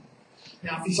scared.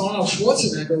 Now, if he's Arnold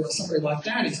Schwarzenegger or somebody like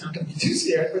that, he's not going to be too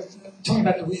scared, but I'm talking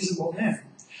about the reasonable man.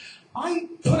 I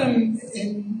put him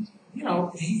in,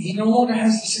 he no longer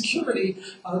has the security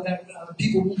that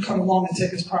people won't come along and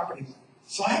take his property.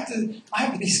 So I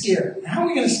have to be scared. Now, how are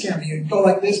we going to scare me? You go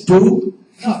like this, boom?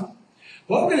 No.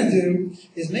 What we're going to do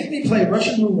is make me play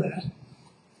Russian roulette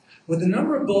with the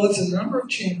number of bullets and the number of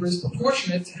chambers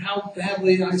proportionate to how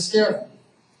badly I scare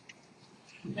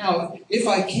them. Now, if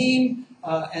I came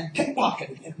and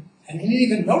pickpocketed him, and he didn't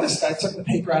even notice that I took the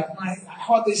paper out, and I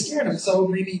hardly scared him, so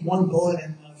maybe 1 bullet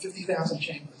and 50,000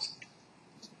 chambers.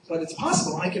 But it's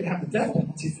possible I could have the death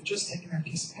penalty for just taking that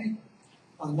piece of paper.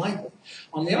 Unlikely.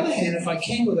 On the other hand, if I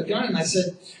came with a gun and I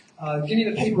said, give me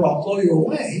the paper, I'll blow you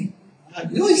away,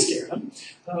 I'd really scare him.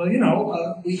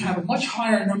 We have a much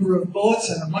higher number of bullets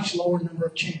and a much lower number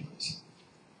of chambers.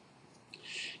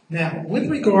 Now,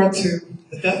 with regard to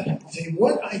the death penalty,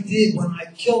 what I did when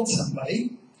I killed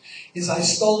somebody is I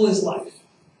stole his life.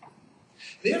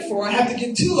 Therefore, I have to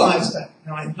give 2 lives back.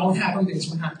 Now, I don't have them because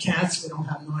we're not cats, we don't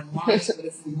have 9 lives, but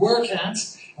if we were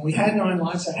cats, and we had 9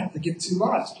 lives, I'd have to give 2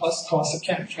 lives, plus cost of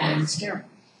capture and scaring.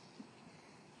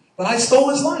 But I stole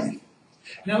his life.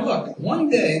 Now look, one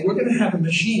day we're going to have a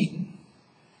machine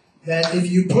that if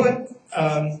you put,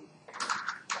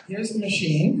 here's the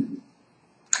machine.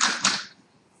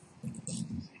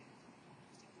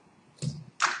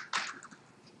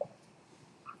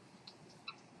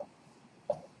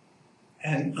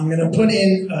 And I'm going to put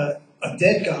in a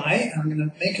dead guy, and I'm going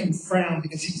to make him frown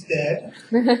because he's dead.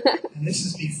 And this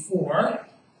is before.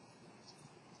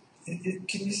 Can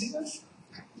you see this?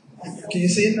 Can you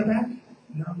see it in the back?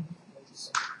 No.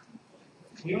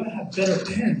 We ought to have better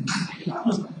pens.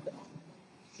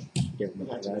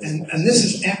 And this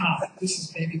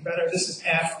is maybe better. This is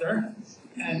after.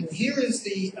 And here is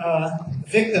the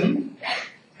victim,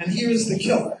 and here is the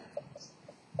killer.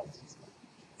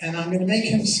 And I'm going to make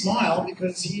him smile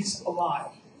because he's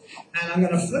alive. And I'm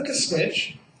going to flick a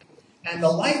switch, and the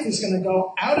life is going to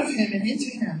go out of him and into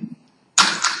him.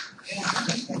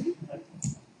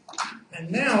 And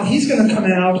now he's going to come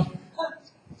out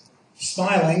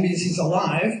smiling because he's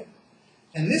alive,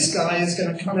 and this guy is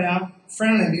going to come out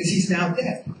frowning because he's now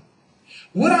dead.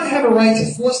 Would I have a right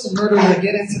to force the murderer to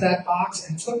get into that box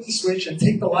and flip the switch and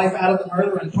take the life out of the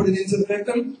murderer and put it into the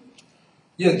victim?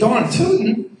 You're darn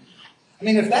tootin'. I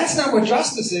mean, if that's not what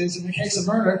justice is in the case of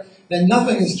murder, then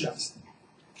nothing is just.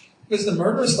 Because the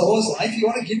murderer stole his life, you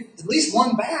ought to give at least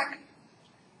one back.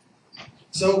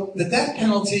 So the death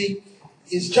penalty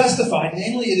is justified.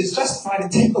 Namely, it is justified to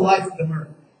take the life of the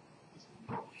murderer.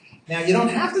 Now, you don't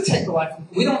have to take the life.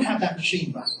 We don't have that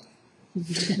machine, by the way.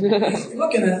 If we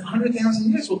look in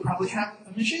 100,000 years, we'll probably have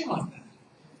a machine like that.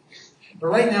 But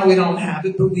right now we don't have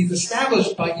it, but we've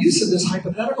established by use of this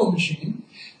hypothetical machine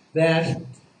that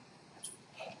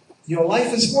your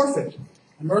life is forfeit.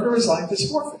 The murderer's life is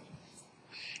forfeit.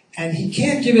 And he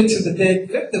can't give it to the dead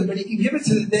victim, but he can give it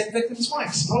to the dead victim's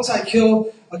wife. Suppose I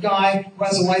kill a guy who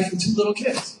has a wife and 2 little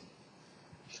kids.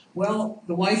 Well,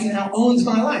 the wife now owns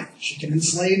my life. She can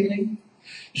enslave me.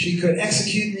 She could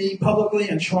execute me publicly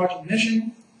and charge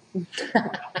admission.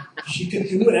 She could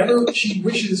do whatever she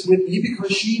wishes with me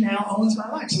because she now owns my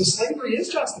life. So slavery is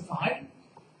justified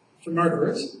for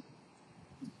murderers.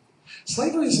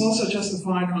 Slavery is also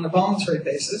justified on a voluntary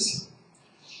basis.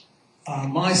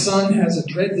 My son has a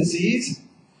dread disease,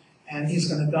 and he's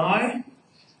going to die.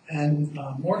 And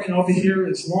Morgan over here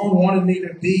has long wanted me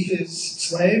to be his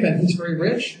slave, and he's very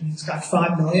rich, and he's got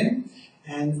 $5 million.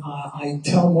 And I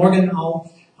tell Morgan,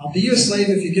 I'll be your slave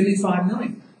if you give me $5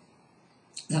 million.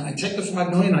 And I take the $5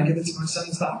 million, I give it to my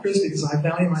son's doctors because I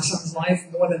value my son's life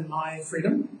more than my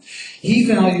freedom. He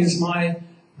values my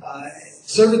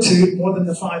servitude more than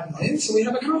the $5 million, so we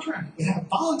have a contract. We have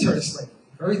voluntary slavery,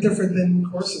 very different than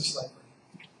coercive slavery.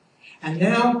 And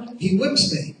now he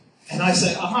whips me, and I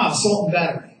say, aha, assault and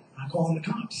battery. I call in the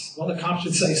cops. Well, the cops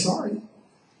should say, sorry.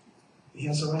 He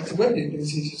has a right to whip you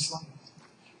because he's your slave.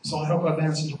 So I hope I've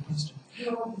answered your question.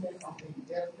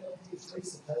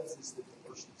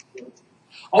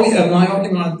 Oh yeah, my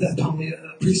argument on death penalty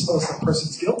presupposes that the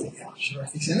person's guilty. Yeah, sure,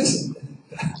 if he's innocent.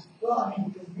 Well, I mean,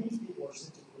 because many people are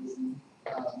sent to prison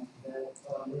that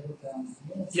are later found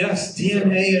innocent. Yes,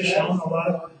 DNA has shown a lot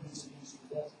of.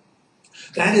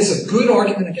 That is a good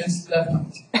argument against the death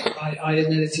penalty. I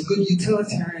admit it's a good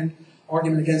utilitarian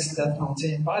argument against the death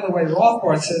penalty. And by the way,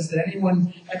 Rothbard says that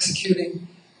anyone executing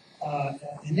an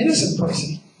innocent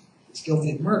person is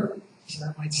guilty of murder. So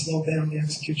that might slow down the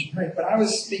execution rate. But I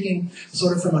was speaking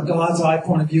sort of from a God's eye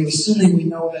point of view, assuming we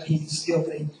know that he's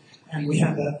guilty and we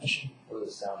have that machine. What are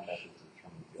the sound methods?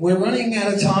 We're running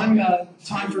out of time.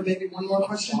 Time for maybe one more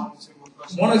question?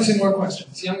 One or two more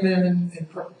questions. Young man in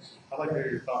purple. I'd like to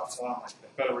hear your thoughts on like the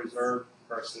Federal Reserve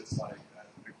versus like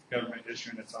the government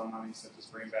issuing its own money, such as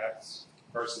greenbacks,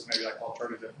 versus maybe like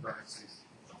alternative currencies.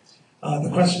 The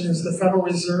question is the Federal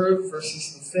Reserve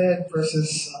versus the Fed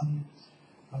versus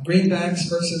greenbacks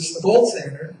versus the gold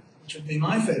standard, which would be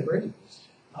my favorite.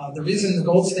 The reason the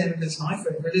gold standard is my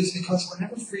favorite is because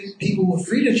whenever people were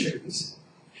free to choose.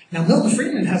 Now, Milton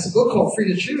Friedman has a book called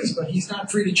Free to Choose, but he's not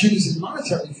free to choose in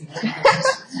monetary field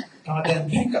because he's goddamn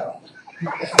pinko.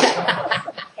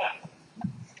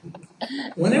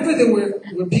 Whenever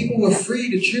people were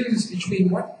free to choose between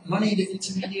what money to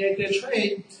intermediate their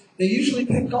trade, they usually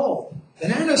pick gold.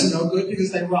 Bananas are no good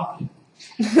because they rot.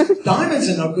 Diamonds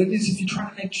are no good because if you try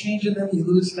to make change in them, you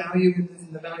lose value in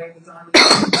the value of the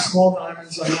diamond. Small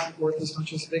diamonds are not worth as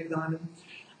much as a big diamond.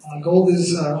 Gold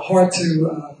is hard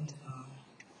to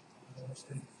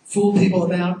fool people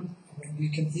about. You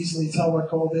can easily tell what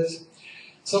gold is.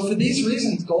 So for these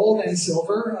reasons, gold and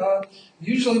silver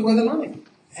usually were the money.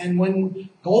 And when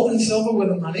gold and silver were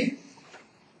the money,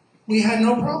 we had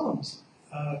no problems.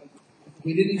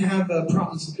 We didn't have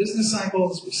problems with business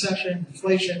cycles, recession,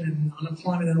 inflation, and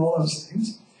unemployment and all those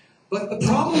things. But the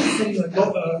problem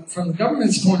from the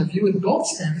government's point of view with the gold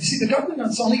standard, see, the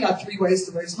government's only got 3 ways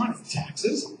to raise money.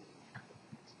 Taxes,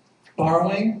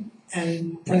 borrowing,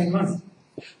 and printing money.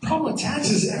 Problem with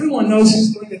taxes, everyone knows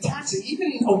who's doing the taxes.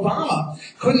 Even Obama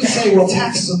couldn't say, well,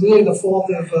 taxes are really the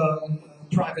fault of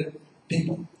private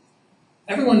people.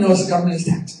 Everyone knows the government is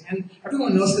taxing, and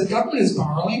everyone knows the government is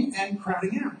borrowing and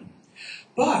crowding out.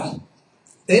 But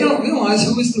they don't realize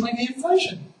who is doing the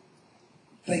inflation.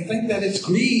 They think that it's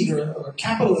greed or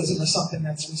capitalism or something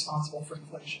that's responsible for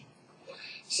inflation.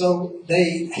 So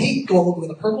they hate gold with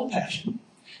a purple passion,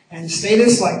 and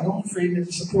statists like Milton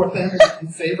Friedman support them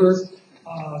and favor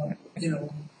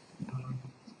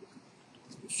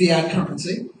fiat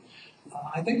currency.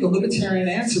 I think the libertarian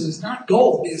answer is not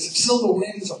gold, because if silver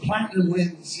wins or platinum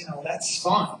wins, that's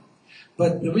fine.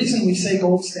 But the reason we say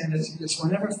gold standard is because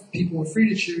whenever people were free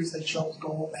to choose, they chose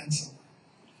gold and silver.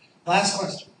 Last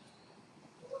question.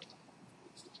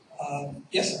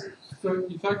 Yes, sir. So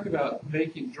you talked about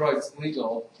making drugs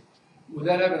legal. would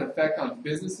that have an effect on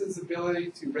businesses'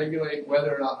 ability to regulate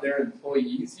whether or not their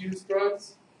employees use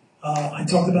drugs? I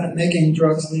talked about making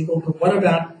drugs legal, but what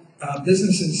about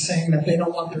businesses saying that they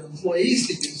don't want their employees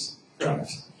to use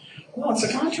drugs? Well, it's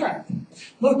a contract.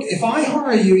 Look, if I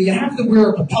hire you, you have to wear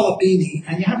a Papella beanie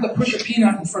and you have to push a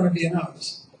peanut in front of your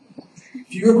nose.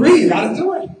 If you agree, you got to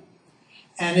do it.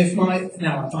 And if I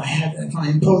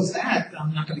impose that,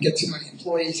 I'm not going to get too many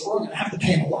employees, or I'm going to have to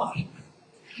pay them a lot.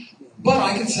 But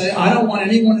I can say I don't want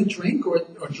anyone to drink or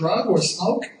drug or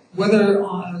smoke, whether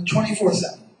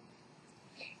 24/7.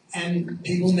 And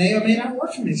people may or may not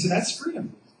work for me, so that's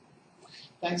freedom.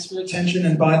 Thanks for your attention,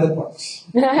 and buy the books.